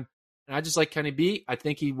time. And I just like Kenny B. I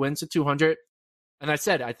think he wins the 200. And I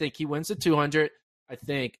think he wins the 200. I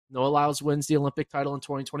think Noah Lyles wins the Olympic title in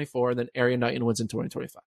 2024, and then Arian Knighton wins in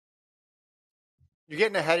 2025. You're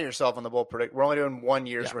getting ahead of yourself on the bold predict. We're only doing 1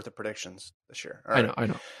 year's worth of predictions this year. All right. I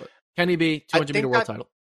know. But Kenny B, 200-meter world title.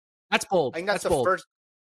 That's bold. I think that's the bold. first.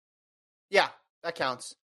 Yeah, that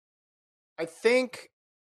counts. I think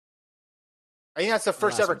that's the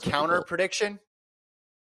first ever counter prediction.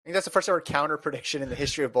 I think that's the first ever counter prediction in the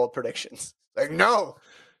history of bold predictions. Like, no.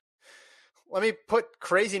 Let me put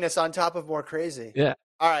craziness on top of more crazy. Yeah.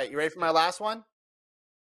 All right, you ready for my last one?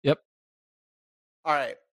 Yep. All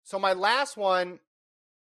right. So my last one,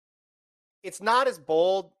 it's not as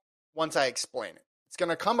bold once I explain it. It's going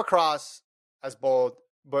to come across as bold,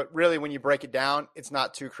 but really when you break it down, it's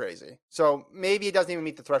not too crazy. So maybe it doesn't even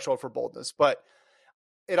meet the threshold for boldness, but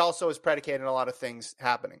it also is predicated on a lot of things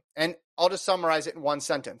happening. And I'll just summarize it in one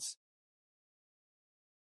sentence.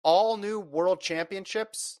 All new world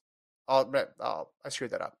championships. I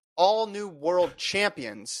screwed that up. All new world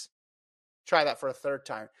champions. Try that for a third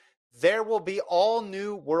time. There will be all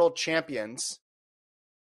new world champions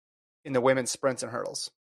in the women's sprints and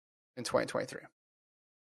hurdles in 2023.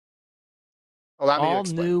 Allow me to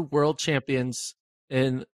explain. All new world champions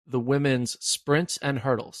in the women's sprints and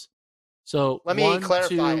hurdles. So let me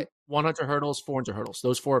clarify it. 100 hurdles, 400 hurdles.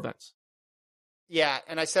 Those 4 events. Yeah,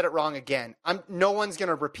 and I said it wrong again. No one's going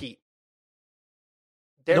to repeat.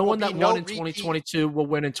 No one that won in 2022 will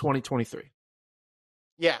win in 2023.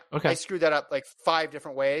 Yeah. Okay. I screwed that up like 5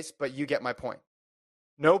 different ways, but you get my point.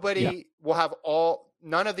 Nobody will have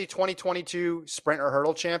none of the 2022 sprint or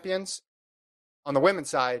hurdle champions on the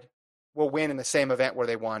women's side will win in the same event where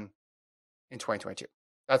they won in 2022.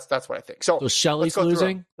 That's what I think. So Shelley's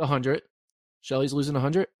losing the 100. Shelley's losing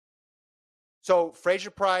 100. So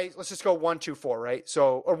Fraser Price, let's just go 1, 2, 4, right?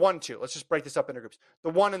 So, or 1, 2. Let's just break this up into groups.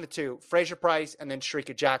 The 1 and the 2, Fraser Price, and then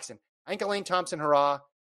Shrika Jackson. I think Elaine Thompson-Herah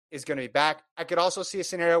is going to be back. I could also see a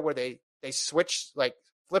scenario where they switch, like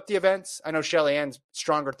flip the events. I know Shelly Ann's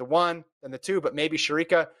stronger at the 1 than the 2, but maybe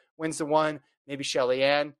Shrika wins the 1. Maybe Shelly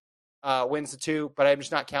Ann wins the 2, but I'm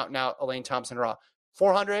just not counting out Elaine Thompson-Herah.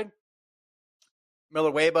 400,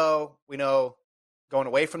 Miller Weibo, we know, going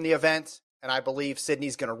away from the event, and I believe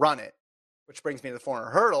Sydney's going to run it. Which brings me to the 400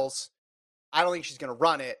 hurdles. I don't think she's going to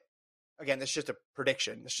run it. Again, this is just a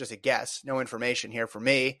prediction. It's just a guess. No information here for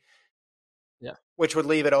me. Yeah. Which would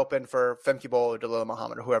leave it open for Femke Bol or Dalila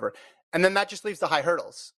Muhammad or whoever. And then that just leaves the high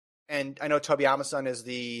hurdles. And I know Toby Amason is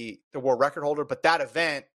the world record holder, but that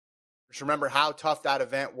event, just remember how tough that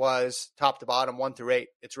event was, top to bottom, 1 through 8.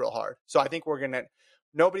 It's real hard. So I think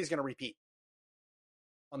nobody's going to repeat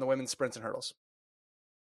on the women's sprints and hurdles.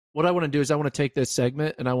 What I want to do is I want to take this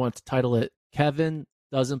segment and I want to title it, Kevin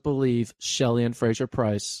Doesn't Believe Shelly-Ann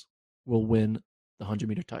Fraser-Pryce Will Win the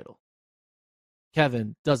 100-meter title.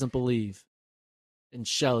 Kevin doesn't believe in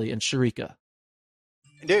Shelly and Sharika.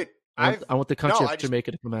 Dude, I want the country of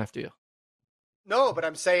Jamaica to come after you. No, but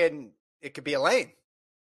I'm saying it could be Elaine.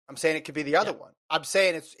 I'm saying it could be the other one. I'm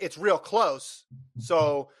saying it's real close.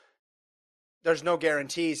 So there's no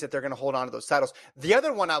guarantees that they're going to hold on to those titles. The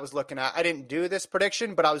other one I was looking at, I didn't do this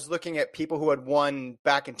prediction, but I was looking at people who had won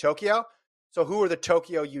back in Tokyo. So who are the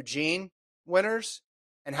Tokyo Eugene winners?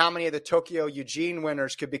 And how many of the Tokyo Eugene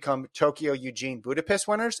winners could become Tokyo Eugene Budapest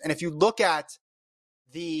winners? And if you look at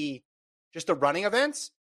just the running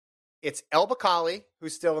events, it's El Bakali,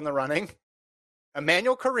 who's still in the running.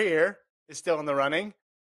 Emmanuel Career is still in the running.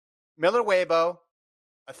 Miller Weibo,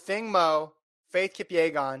 Athing Mo, Faith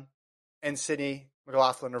Kipyegon, and Sydney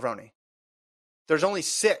McLaughlin-Nervoni. There's only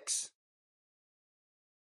 6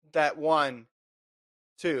 that won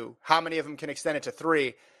 2. How many of them can extend it to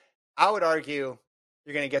 3? I would argue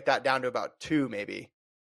you're going to get that down to about 2 maybe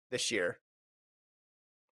this year.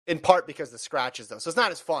 In part because of the scratches, though. So it's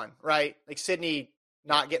not as fun, right? Like Sydney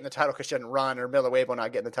not getting the title because she didn't run, or Miller Weibo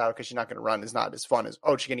not getting the title because she's not going to run is not as fun as,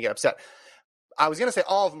 she's going to get upset. I was going to say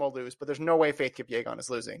all of them will lose, but there's no way Faith Kipyegon is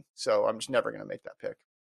losing. So I'm just never going to make that pick.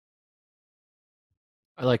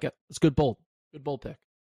 I like it. It's good bold. Good bold pick.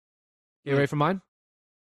 You ready for mine?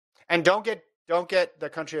 And don't get the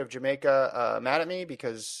country of Jamaica mad at me,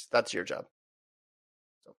 because that's your job.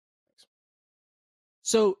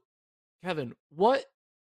 So Kevin, what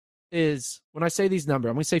is, when I say these numbers,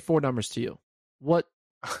 I'm going to say 4 numbers to you.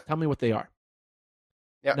 Tell me what they are.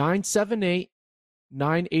 Yeah. 978,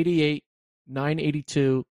 988,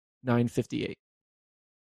 982, 958.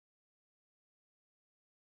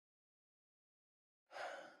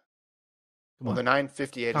 Come on. The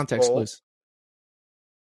 958 Context, is Bolt. please.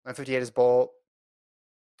 958 is Bolt.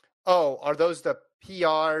 Oh, are those the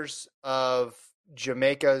PRs of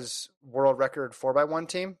Jamaica's world record 4x1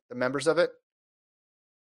 team? The members of it?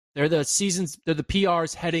 They're the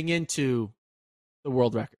PRs heading into the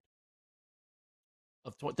world record.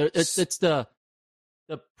 It's the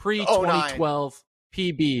pre-2012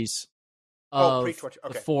 PBs of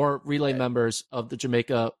the 4 relay members of the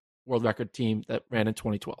Jamaica world record team that ran in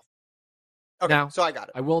 2012. Okay, now, so I got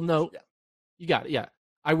it. I will note, You got it, yeah.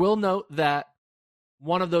 I will note that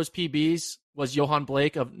one of those PBs was Johan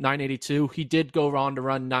Blake of 982. He did go on to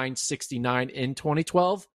run 969 in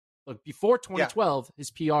 2012. But before 2012,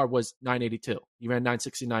 his PR was 982. He ran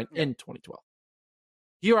 969 in 2012.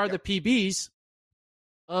 Here are the PBs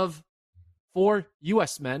of 4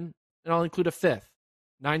 U.S. men, and I'll include a 5th.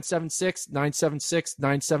 976, 976,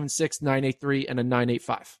 976, 983, and a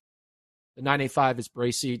 985. The 985 is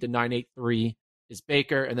Bracey. The 983 is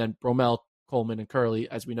Baker. And then Bromell, Coleman, and Curley,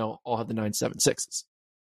 as we know, all have the 976s.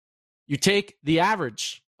 You take the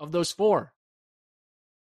average of those 4.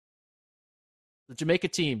 The Jamaica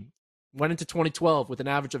team went into 2012 with an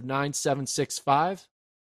average of 9.765.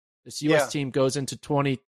 This U.S. team goes into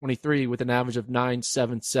 2023 with an average of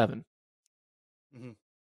 9.77. Mm-hmm.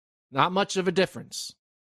 Not much of a difference.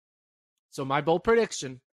 So my bold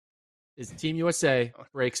prediction is Team USA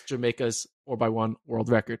breaks Jamaica's 4x1 world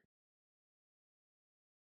record.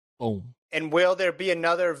 Boom. And will there be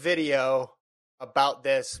another video about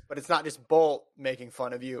this? But it's not just Bolt making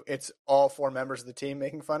fun of you. It's all 4 members of the team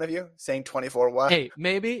making fun of you, saying 24 what? Hey,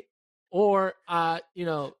 maybe. Or,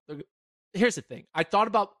 here's the thing.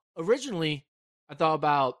 Originally, I thought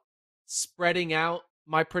about spreading out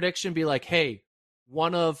my prediction, be like, hey,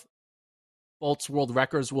 one of Bolt's world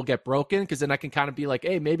records will get broken, because then I can kind of be like,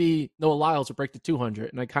 hey, maybe Noah Lyles will break the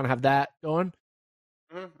 200, and I kind of have that going.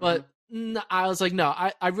 Mm-hmm. But I was like, no,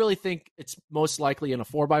 I really think it's most likely in a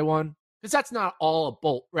 4x1, because that's not all a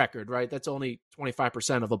Bolt record, right? That's only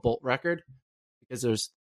 25% of a Bolt record, because there's,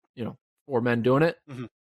 4 men doing it. Mm-hmm.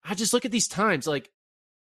 I just look at these times, like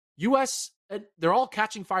U.S., they're all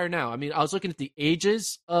catching fire now. I mean, I was looking at the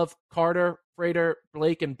ages of Carter, Frater,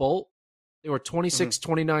 Blake, and Bolt. They were 26,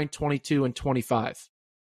 29, 22, and 25.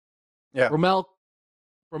 Yeah. Rommel,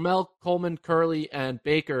 Coleman, Curley, and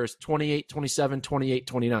Baker is 28, 27, 28,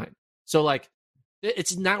 29. So, like,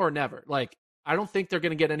 it's now or never. Like, I don't think they're going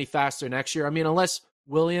to get any faster next year. I mean, unless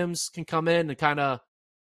Williams can come in and kind of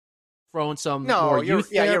throw in some more youth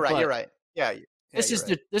there. You're right. Yeah. This is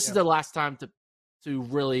the last time to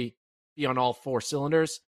really be on all 4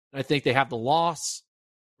 cylinders. And I think they have the loss,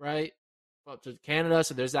 right? up to Canada,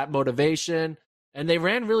 so there's that motivation. And they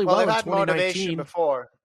ran really well they've in had 2019. motivation before.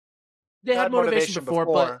 They had motivation before,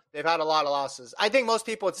 but they've had a lot of losses. I think most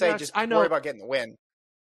people would say just worry about getting the win.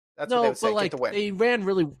 That's what they would say. Get the win.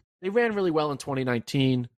 They ran really well in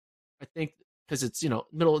 2019. I think because it's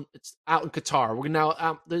it's out in Qatar. We're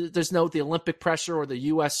now there's no the Olympic pressure or the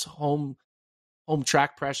U.S. home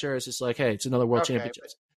track pressure. It's just like, hey, it's another world championship.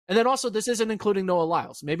 And then also this isn't including Noah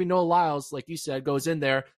Lyles. Maybe Noah Lyles, like you said, goes in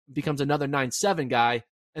there, becomes another 9.7 guy,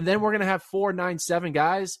 and then we're gonna have 4 9.7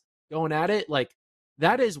 guys going at it. Like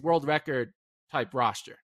that is world record type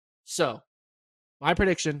roster. So my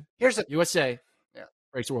prediction: USA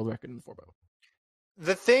breaks the world record in the 4x1.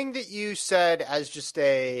 The thing that you said as just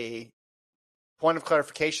a point of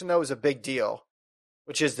clarification, though, is a big deal,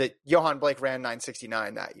 which is that Johan Blake ran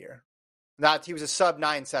 9.69 that year. That he was a sub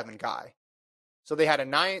 9.7 guy. So they had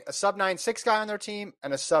a sub 9.6 guy on their team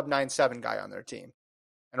and a sub 9.7 guy on their team.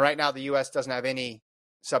 And right now the U.S. doesn't have any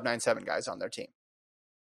sub 9.7 guys on their team.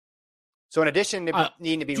 So in addition to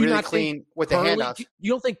needing to be really clean with the handoffs.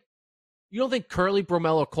 You don't think Curley,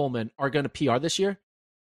 Bromell, or Coleman are going to PR this year?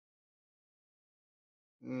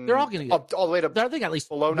 They're all going to get all the way to I think at least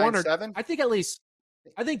below 9.7. I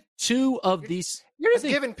think 2 of these. You're just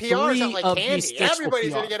giving PRs out like candy.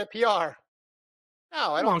 Everybody's going to get a PR.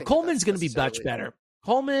 No, I don't. Think Coleman's going to be much better.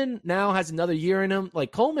 Coleman now has another year in him.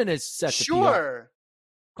 Like Coleman is set to PR.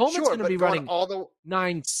 Coleman's going to be running all the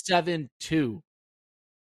 9.72.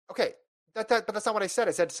 Okay, but that's not what I said.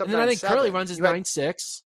 I said something. And then I think Curley runs his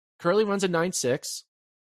 9.6. Curley runs a 9.6.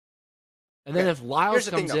 And then if Lyles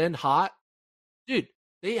comes in hot, dude,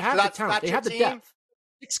 they have the talent. They have the depth.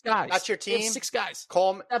 6 guys. That's your team. 6 guys.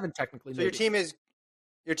 Coleman, 7 technically. So maybe.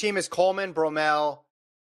 your team is Coleman, Bromell,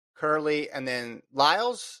 Curley, and then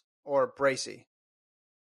Lyles or Bracey.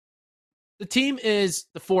 The team is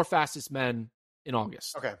the 4 fastest men in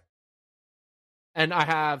August. Okay. And I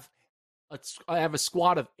have a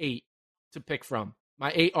squad of 8 to pick from.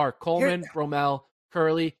 My 8 are Coleman, Bromell,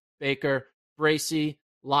 Curley, Baker, Bracey,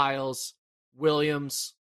 Lyles,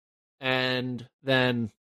 Williams, and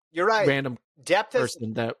then you're right. Random depth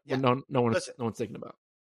person that no one's thinking about.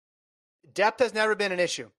 Depth has never been an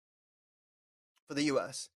issue for the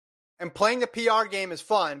U.S. And playing the PR game is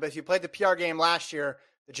fun, but if you played the PR game last year,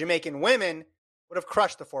 the Jamaican women would have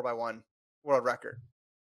crushed the 4x1 world record.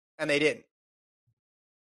 And they didn't.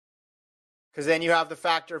 Because then you have the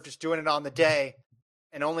factor of just doing it on the day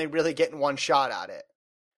and only really getting one shot at it.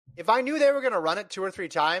 If I knew they were going to run it 2 or 3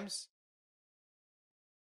 times,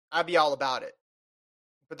 I'd be all about it.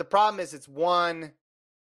 But the problem is it's one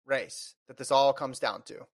race that this all comes down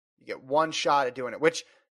to. You get one shot at doing it, which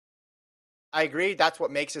I agree. That's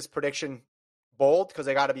what makes this prediction bold because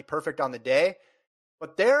they got to be perfect on the day.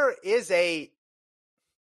 But there is a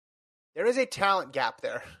talent gap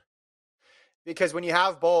there because when you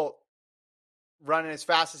have Bolt running as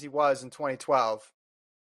fast as he was in 2012,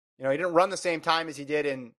 he didn't run the same time as he did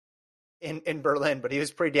in Berlin, but he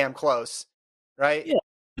was pretty damn close, right? Yeah.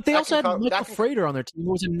 But they also had Michael Frater on their team,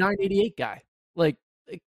 who was a 9.88 guy. Like,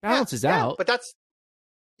 it balances out. But that's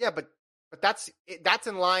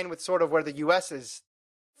in line with sort of where the U.S.'s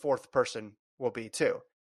 4th person will be too.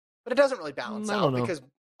 But it doesn't really balance out because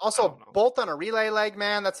also Bolt on a relay leg,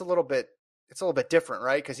 man, it's a little bit different,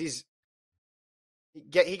 right? Because he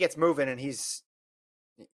gets moving and he's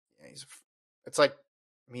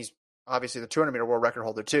obviously the 200-meter world record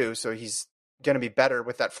holder too, so he's going to be better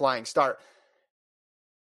with that flying start.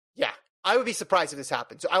 Yeah, I would be surprised if this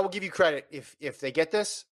happened. So I will give you credit if they get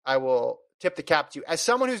this. I will tip the cap to you. As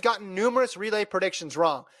someone who's gotten numerous relay predictions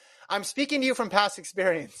wrong, I'm speaking to you from past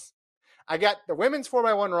experience. I got the women's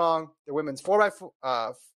 4x1 wrong, the women's 4x1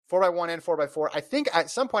 and 4x4. I think at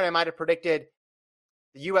some point I might have predicted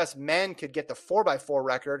the U.S. men could get the 4x4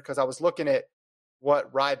 record because I was looking at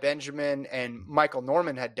what Rye Benjamin and Michael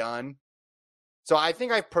Norman had done. So I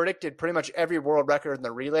think I predicted pretty much every world record in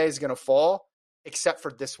the relay is going to fall except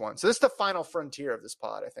for this one. So this is the final frontier of this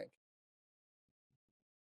pod, I think.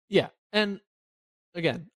 Yeah. And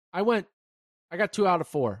again, I got 2 out of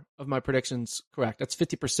 4 of my predictions correct. That's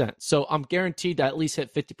 50%. So I'm guaranteed to at least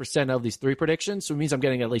hit 50% of these 3 predictions. So it means I'm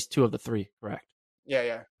getting at least 2 of the 3 correct.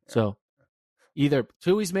 Yeah. So either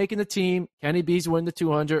Tui's making the team, Kenny B's win the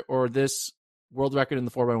 200, or this world record in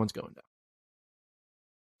the 4x1's going down.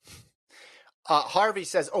 Harvey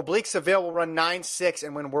says Oblique Seville will run 9.6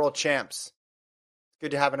 and win world champs.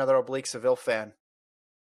 Good to have another Oblique Seville fan.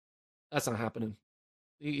 That's not happening.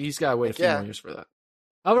 He's got to wait a few more years for that.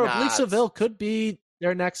 However, Oblique Seville could be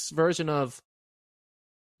their next version of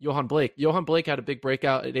Johan Blake. Johan Blake had a big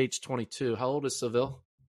breakout at age 22. How old is Seville?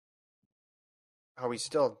 Oh, he's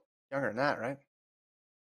still younger than that, right?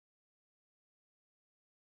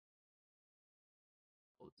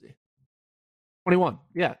 21.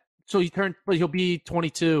 Yeah. So but he'll be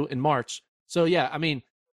 22 in March. So yeah, I mean,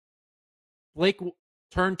 Blake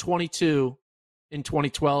turned 22 in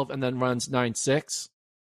 2012 and then runs 9.6.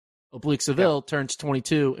 Oblique Seville turns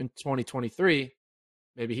 22 in 2023.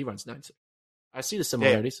 Maybe he runs 9.6. I see the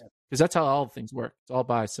similarities because that's how all things work. It's all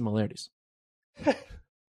by similarities.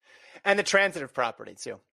 And the transitive property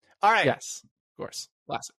too. All right. Yes, of course.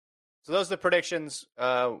 Classic. So those are the predictions.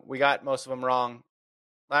 We got most of them wrong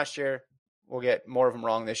last year. We'll get more of them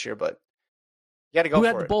wrong this year, but you got to go Who for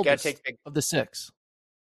had it. the boldest take big... of the 6?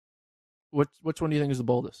 Which one do you think is the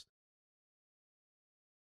boldest?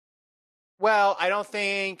 Well, I don't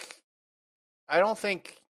think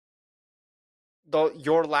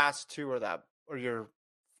your last two are that, or your,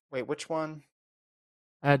 wait, which one?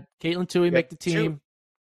 I had Caitlin Toohey make the team, 2.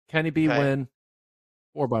 Kenny B win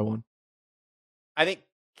 4x1. I think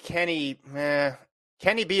Kenny B or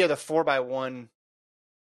the 4x1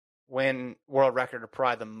 win world record are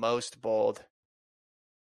probably the most bold.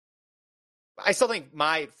 I still think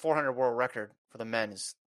my 400 world record for the men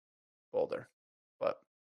is bolder, but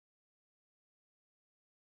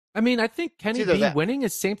I mean, I think Kenny B winning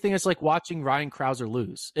is the same thing as like watching Ryan Krauser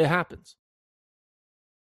lose. It happens.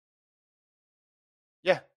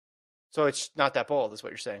 Yeah. So it's not that bold, is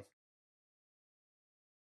what you're saying.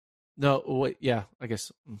 No, wait, yeah, I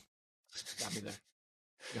guess. Got me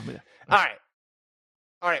there. All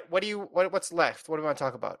right. What's left? What do we want to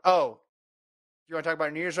talk about? Oh, you want to talk about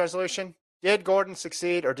a New Year's resolution? Did Gordon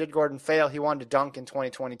succeed or did Gordon fail? He wanted to dunk in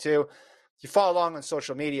 2022. If you follow along on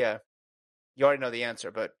social media, you already know the answer.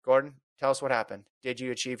 But Gordon, tell us what happened. Did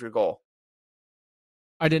you achieve your goal?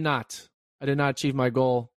 I did not. I did not achieve my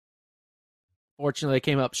goal. Fortunately, I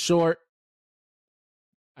came up short.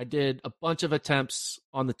 I did a bunch of attempts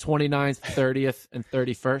on the 29th, 30th, and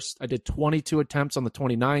 31st. I did 22 attempts on the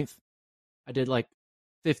 29th. I did like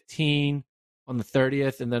 15 on the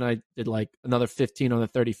 30th, and then I did like another 15 on the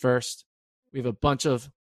 31st. We have a bunch of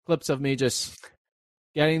clips of me just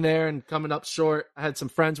getting there and coming up short. I had some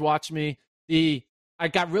friends watch me. I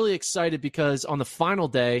got really excited because on the final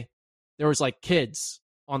day, there was like kids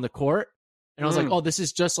on the court. And I was like, oh, this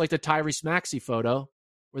is just like the Tyrese Maxey photo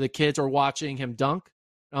where the kids are watching him dunk.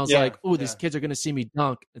 And I was like, oh, these kids are going to see me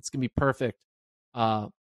dunk. It's going to be perfect.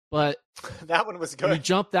 But that one was good. When you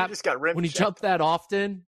jump that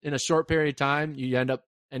often in a short period of time, you end up,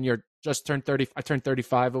 and you're just turned 30. I turned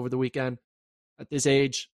 35 over the weekend. At this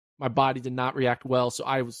age, my body did not react well. So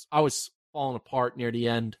I was falling apart near the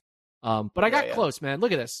end. But I got close, man.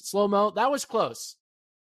 Look at this. Slow-mo. That was close.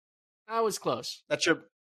 That's your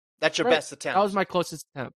best attempt. That was my closest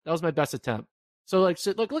attempt. That was my best attempt. So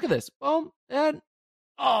look at this. Boom. And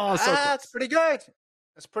that's pretty good.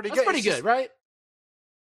 That's pretty good, right?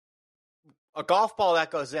 A golf ball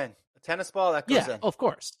that goes in. A tennis ball that goes in. Of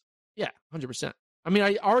course. Yeah, 100%. I mean,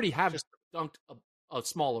 I already have dunked a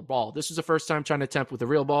smaller ball. This was the first time trying to attempt with a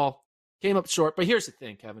real ball. Came up short. But here's the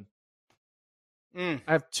thing, Kevin. I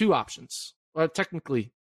have two options. Well,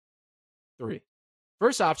 technically, 3.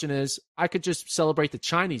 First option is I could just celebrate the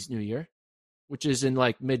Chinese New Year, which is in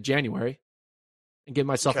like mid-January, and give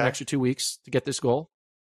myself an extra 2 weeks to get this goal.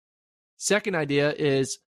 Second idea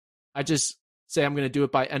is I just say I'm going to do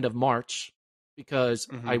it by end of March because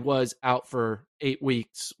I was out for 8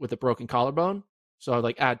 weeks with a broken collarbone. So I would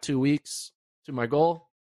like add 2 weeks to my goal.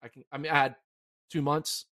 I mean, add 2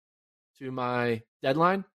 months to my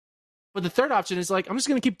deadline. But the third option is like, I'm just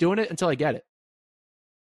going to keep doing it until I get it.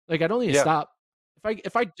 Like I don't need to stop.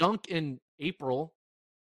 If I dunk in April,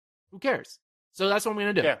 who cares? So that's what I'm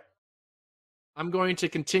going to do. Yeah. I'm going to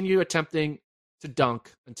continue attempting to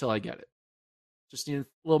dunk until I get it. Just need a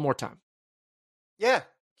little more time. Yeah.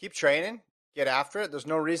 Keep training. Get after it. There's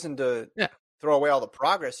no reason to throw away all the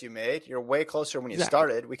progress you made. You're way closer when you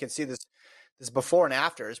started. We can see this before and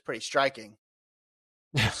after is pretty striking.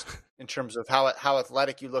 In terms of how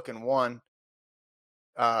athletic you look in one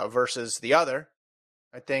versus the other.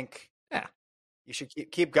 I think you should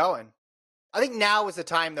keep going. I think now is the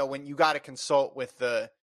time, though, when you got to consult with the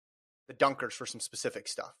dunkers for some specific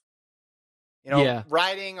stuff. You know,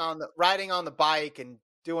 riding on the bike and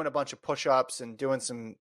doing a bunch of push-ups and doing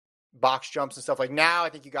some box jumps and stuff. Like now, I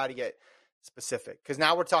think you got to get specific because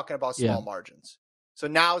now we're talking about small margins. So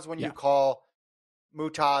now is when you call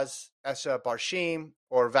Mutaz Essa Barshim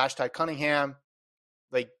or Vashti Cunningham.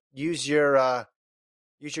 Like use your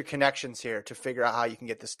connections here to figure out how you can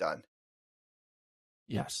get this done.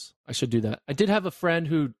 Yes, I should do that. I did have a friend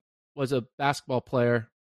who was a basketball player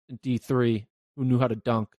in D3 who knew how to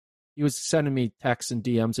dunk. He was sending me texts and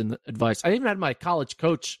DMs and advice. I even had my college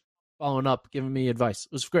coach following up, giving me advice.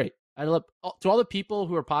 It was great. To all the people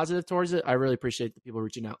who are positive towards it, I really appreciate the people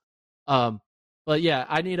reaching out. But yeah,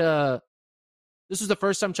 I need a. This was the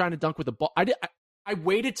first time trying to dunk with a ball. I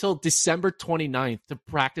waited till December 29th to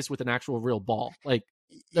practice with an actual real ball. Like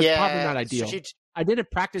that's probably not ideal. I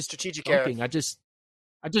didn't practice strategic dunking. error.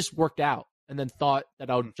 I just worked out and then thought that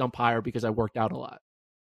I would jump higher because I worked out a lot.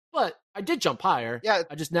 But I did jump higher. Yeah.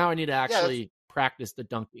 Now I need to actually practice the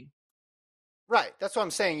dunking. Right. That's what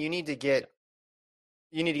I'm saying. You need to get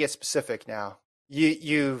specific now.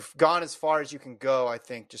 You've gone as far as you can go, I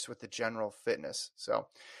think, just with the general fitness. So,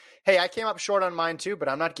 hey, I came up short on mine too, but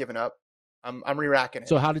I'm not giving up. I'm re-racking it.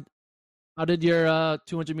 So how did your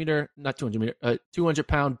 200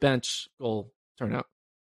 pound bench goal turn out?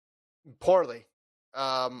 Poorly.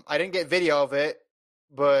 I didn't get video of it,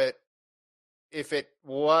 but if it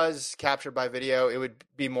was captured by video, it would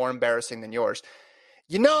be more embarrassing than yours.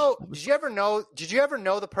 Did you ever know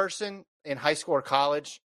the person in high school or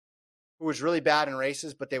college who was really bad in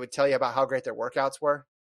races, but they would tell you about how great their workouts were?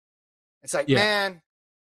 It's like, man,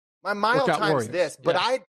 my mile time's this,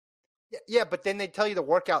 but but then they'd tell you the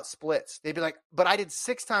workout splits. They'd be like, but I did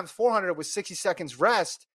 6 times 400 with 60 seconds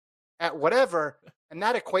rest at whatever, and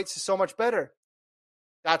that equates to so much better.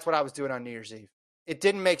 That's what I was doing on New Year's Eve. It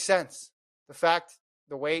didn't make sense.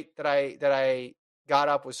 The weight that I got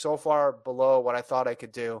up was so far below what I thought I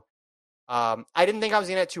could do. I didn't think I was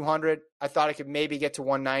in at 200. I thought I could maybe get to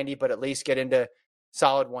 190, but at least get into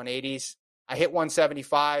solid 180s. I hit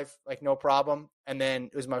 175, like no problem. And then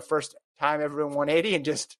it was my first time ever doing 180 and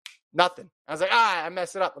just nothing. I was like, I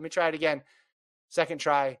messed it up. Let me try it again. Second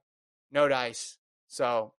try, no dice.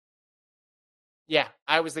 So, yeah,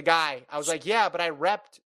 I was the guy. I was like, yeah, but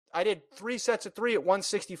I did 3 sets of 3 at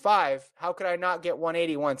 165. How could I not get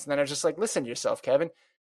 180 once? And then I was just like, listen to yourself, Kevin. You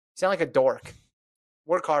sound like a dork.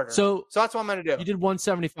 Work harder. So that's what I'm going to do. You did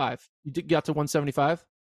 175. You got to 175?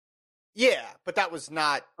 Yeah, but that was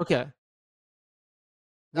not. Okay.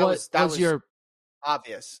 That was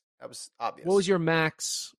obvious. That was obvious. What was your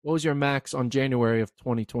max? What was your max on January of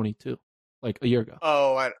 2022? Like a year ago?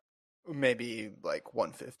 Oh, maybe like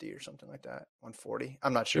 150 or something like that. 140.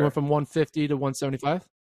 I'm not sure. You went from 150 to 175?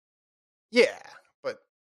 Yeah, but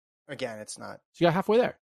again, it's not. So you got halfway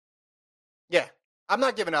there. Yeah, I'm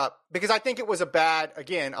not giving up because I think it was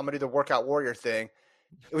again, I'm going to do the workout warrior thing.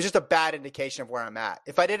 It was just a bad indication of where I'm at.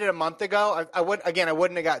 If I did it a month ago, I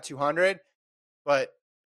wouldn't have got 200, but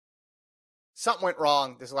something went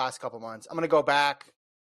wrong this last couple months. I'm going to go back.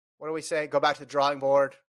 What do we say? Go back to the drawing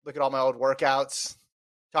board, look at all my old workouts,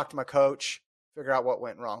 talk to my coach, figure out what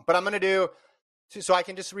went wrong. But I'm going to do so I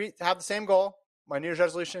can just have the same goal. My New Year's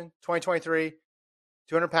resolution, 2023,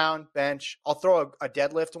 200-pound bench. I'll throw a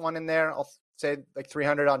deadlift one in there. I'll say like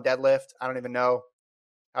 300 on deadlift. I don't even know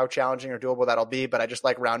how challenging or doable that'll be, but I just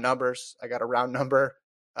like round numbers. I got a round number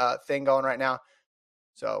thing going right now.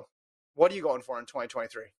 So what are you going for in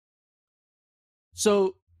 2023?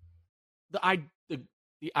 So the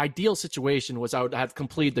ideal situation was I would have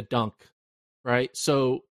completed the dunk, right?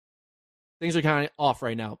 So things are kind of off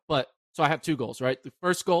right now, but so I have 2 goals, right? The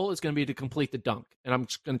first goal is going to be to complete the dunk, and I'm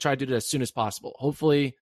going to try to do it as soon as possible,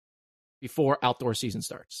 hopefully before outdoor season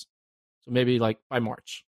starts. So maybe like by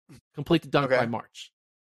March. Complete the dunk by March,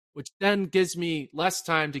 which then gives me less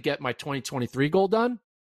time to get my 2023 goal done.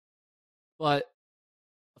 But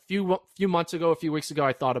a few months ago, a few weeks ago,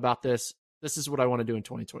 I thought about this. This is what I want to do in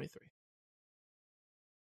 2023.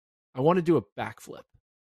 I want to do a backflip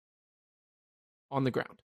on the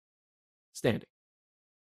ground, standing.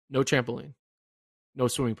 No trampoline, no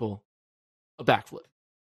swimming pool, a backflip.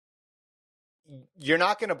 You're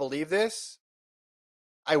not going to believe this.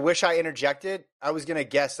 I wish I interjected. I was going to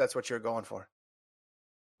guess that's what you're going for.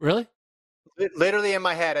 Really? Literally in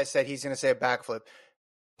my head, I said he's going to say a backflip.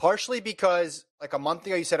 Partially because like a month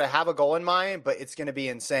ago, you said I have a goal in mind, but it's going to be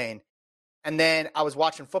insane. And then I was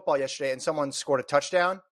watching football yesterday and someone scored a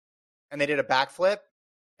touchdown and they did a backflip.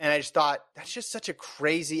 And I just thought that's just such a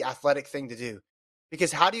crazy athletic thing to do.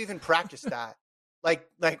 Because how do you even practice that?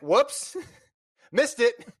 like, whoops, missed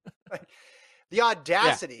it. Like, the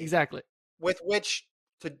audacity, exactly, with which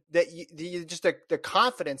the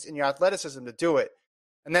confidence in your athleticism to do it.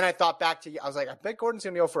 And then I thought back to you. I was like, I bet Gordon's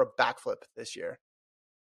going to go for a backflip this year.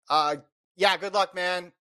 Yeah, good luck,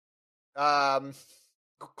 man.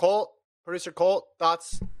 Producer Colt,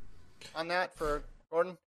 thoughts on that for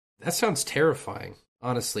Gordon? That sounds terrifying.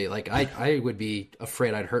 Honestly, like I would be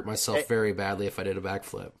afraid I'd hurt myself very badly if I did a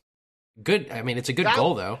backflip. Good. I mean, it's a good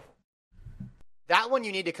goal though. That one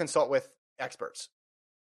you need to consult with experts.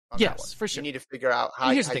 Yes, for sure. You need to figure out how.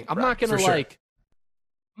 Here's the thing. I'm not gonna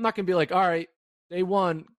be like, all right, day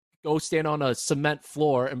one, go stand on a cement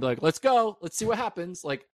floor and be like, let's go, let's see what happens.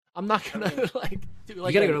 Like, I'm not gonna like do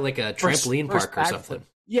like. You gotta go to like a trampoline park or something.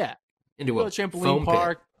 Yeah. Into go a to a trampoline foam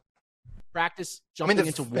park, pit. practice jumping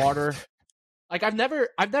into water. Like I've never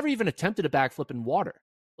even attempted a backflip in water.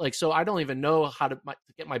 Like, so I don't even know how to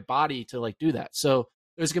get my body to like do that. So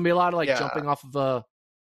there's going to be a lot of like jumping off of a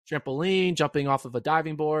trampoline, jumping off of a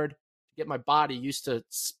diving board to get my body used to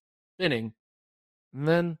spinning, and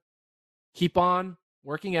then keep on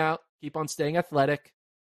working out, keep on staying athletic,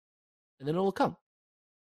 and then it'll come.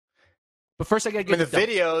 But first, I got to get the dunk.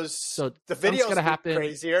 videos. So the videos going to happen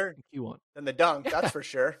crazier in Q1 than the dunk. Yeah. That's for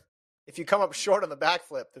sure. If you come up short on the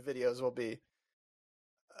backflip, the videos will be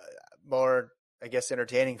more, I guess,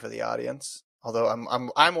 entertaining for the audience. Although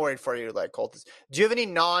I'm worried for you, like Colt. Do you have any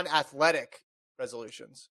non-athletic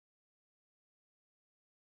resolutions?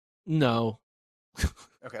 No.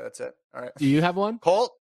 Okay, that's it. All right. Do you have one,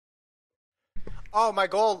 Colt? Oh, my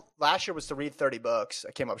goal last year was to read 30 books.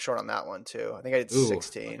 I came up short on that one too. I think I did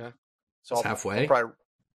 16. Okay. So That's halfway. I'll probably,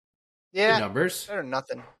 yeah, good numbers. Better than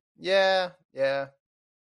nothing. Yeah. I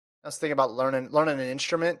was thinking about learning an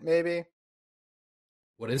instrument, maybe.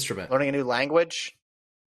 What instrument? Learning a new language.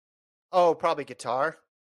 Oh, probably guitar.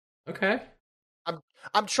 Okay.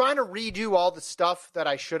 I'm trying to redo all the stuff that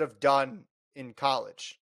I should have done in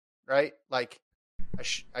college, right? Like,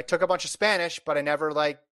 I took a bunch of Spanish, but I never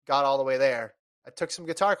like got all the way there. I took some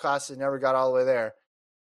guitar classes, never got all the way there.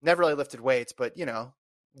 Never really lifted weights, but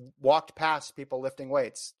walked past people lifting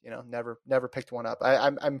weights. Never picked one up.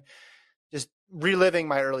 I'm just reliving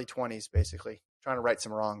my early 20s, basically trying to right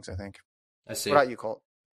some wrongs. I think. I see. What about you, Colt?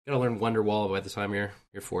 Gotta learn Wonderwall by the time you're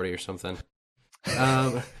 40 or something.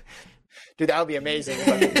 Dude, that would be amazing. If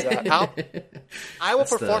I could do that. I will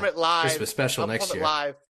perform it live. Christmas special next year.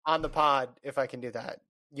 Live on the pod if I can do that.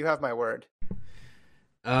 You have my word.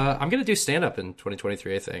 I'm gonna do stand up in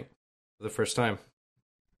 2023. I think for the first time.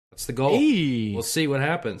 That's the goal. Hey. We'll see what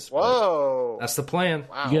happens. Whoa, that's the plan.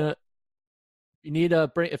 Wow. You need a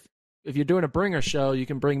bring if you're doing a bringer show, you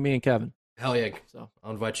can bring me and Kevin. Hell yeah! So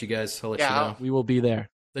I'll invite you guys. I'll let you know. We will be there.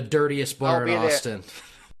 The dirtiest bar in Austin.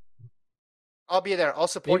 I'll be there. I'll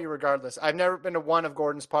support you regardless. I've never been to one of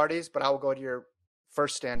Gordon's parties, but I will go to your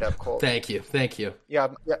first stand-up, Colt. Thank you. Yeah,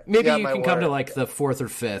 maybe you can come to like the 4th or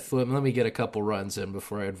 5th. Let me get a couple runs in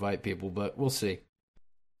before I invite people, but we'll see.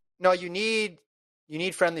 No, you need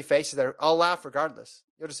friendly faces there. I'll laugh regardless.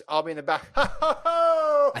 I'll be in the back.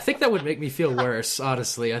 I think that would make me feel worse,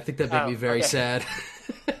 honestly. I think that'd make me very sad.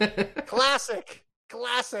 Classic.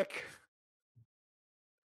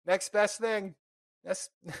 Next best thing. That's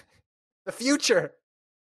the future.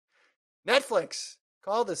 Netflix.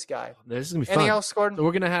 Call this guy. This is gonna be fun. Anything else, Gordon? So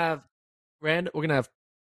we're gonna have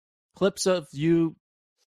clips of you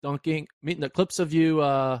dunking. Clips of you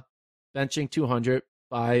benching 200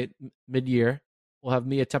 by mid-year. We'll have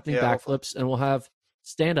me attempting backflips, and we'll have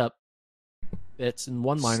stand-up bits and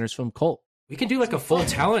one-liners from Colt. We can do like a full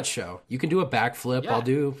talent show. You can do a backflip. I'll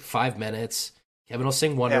do 5 minutes. Kevin will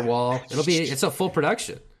sing Wonderwall. It's a full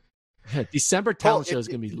production. December talent show is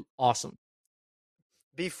going to be awesome.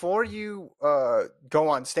 Before you go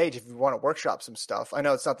on stage, if you want to workshop some stuff, I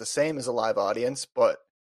know it's not the same as a live audience, but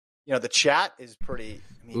the chat is pretty.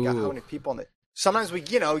 I mean, you got how many people in the? Sometimes we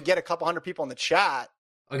get a couple hundred people in the chat.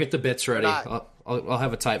 I'll get the bits ready. I'll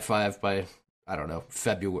have a type 5 by I don't know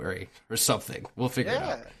February or something. We'll figure it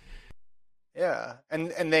out. Yeah, and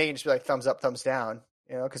they can just be like thumbs up, thumbs down,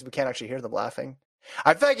 because we can't actually hear them laughing.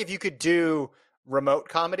 I feel like if you could do remote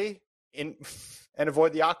comedy and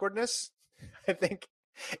avoid the awkwardness, I think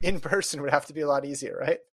in person would have to be a lot easier,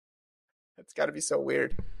 right? It's got to be so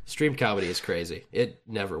weird. Stream comedy is crazy. It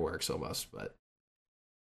never works almost, but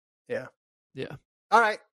yeah. All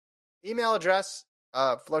right. Email address,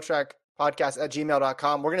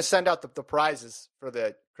 FloTrackPodcast@gmail.com. We're going to send out the prizes for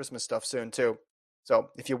the Christmas stuff soon too.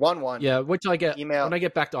 So if you won one, wait till I get email. When I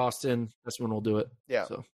get back to Austin, that's when we'll do it. Yeah.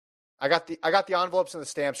 So I got the envelopes and the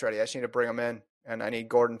stamps ready. I just need to bring them in, and I need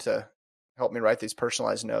Gordon to help me write these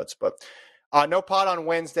personalized notes. But no pod on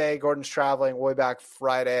Wednesday. Gordon's traveling. We'll be back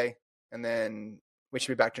Friday, and then we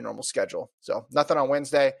should be back to normal schedule. So nothing on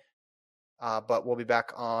Wednesday, but we'll be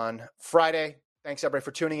back on Friday. Thanks, everybody,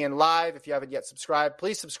 for tuning in live. If you haven't yet subscribed,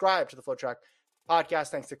 please subscribe to the FloTrack podcast.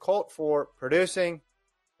 Thanks to Colt for producing.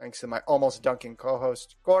 Thanks to my almost dunking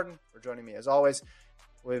co-host, Gordon, for joining me as always.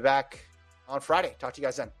 We'll be back on Friday. Talk to you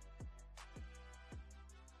guys then.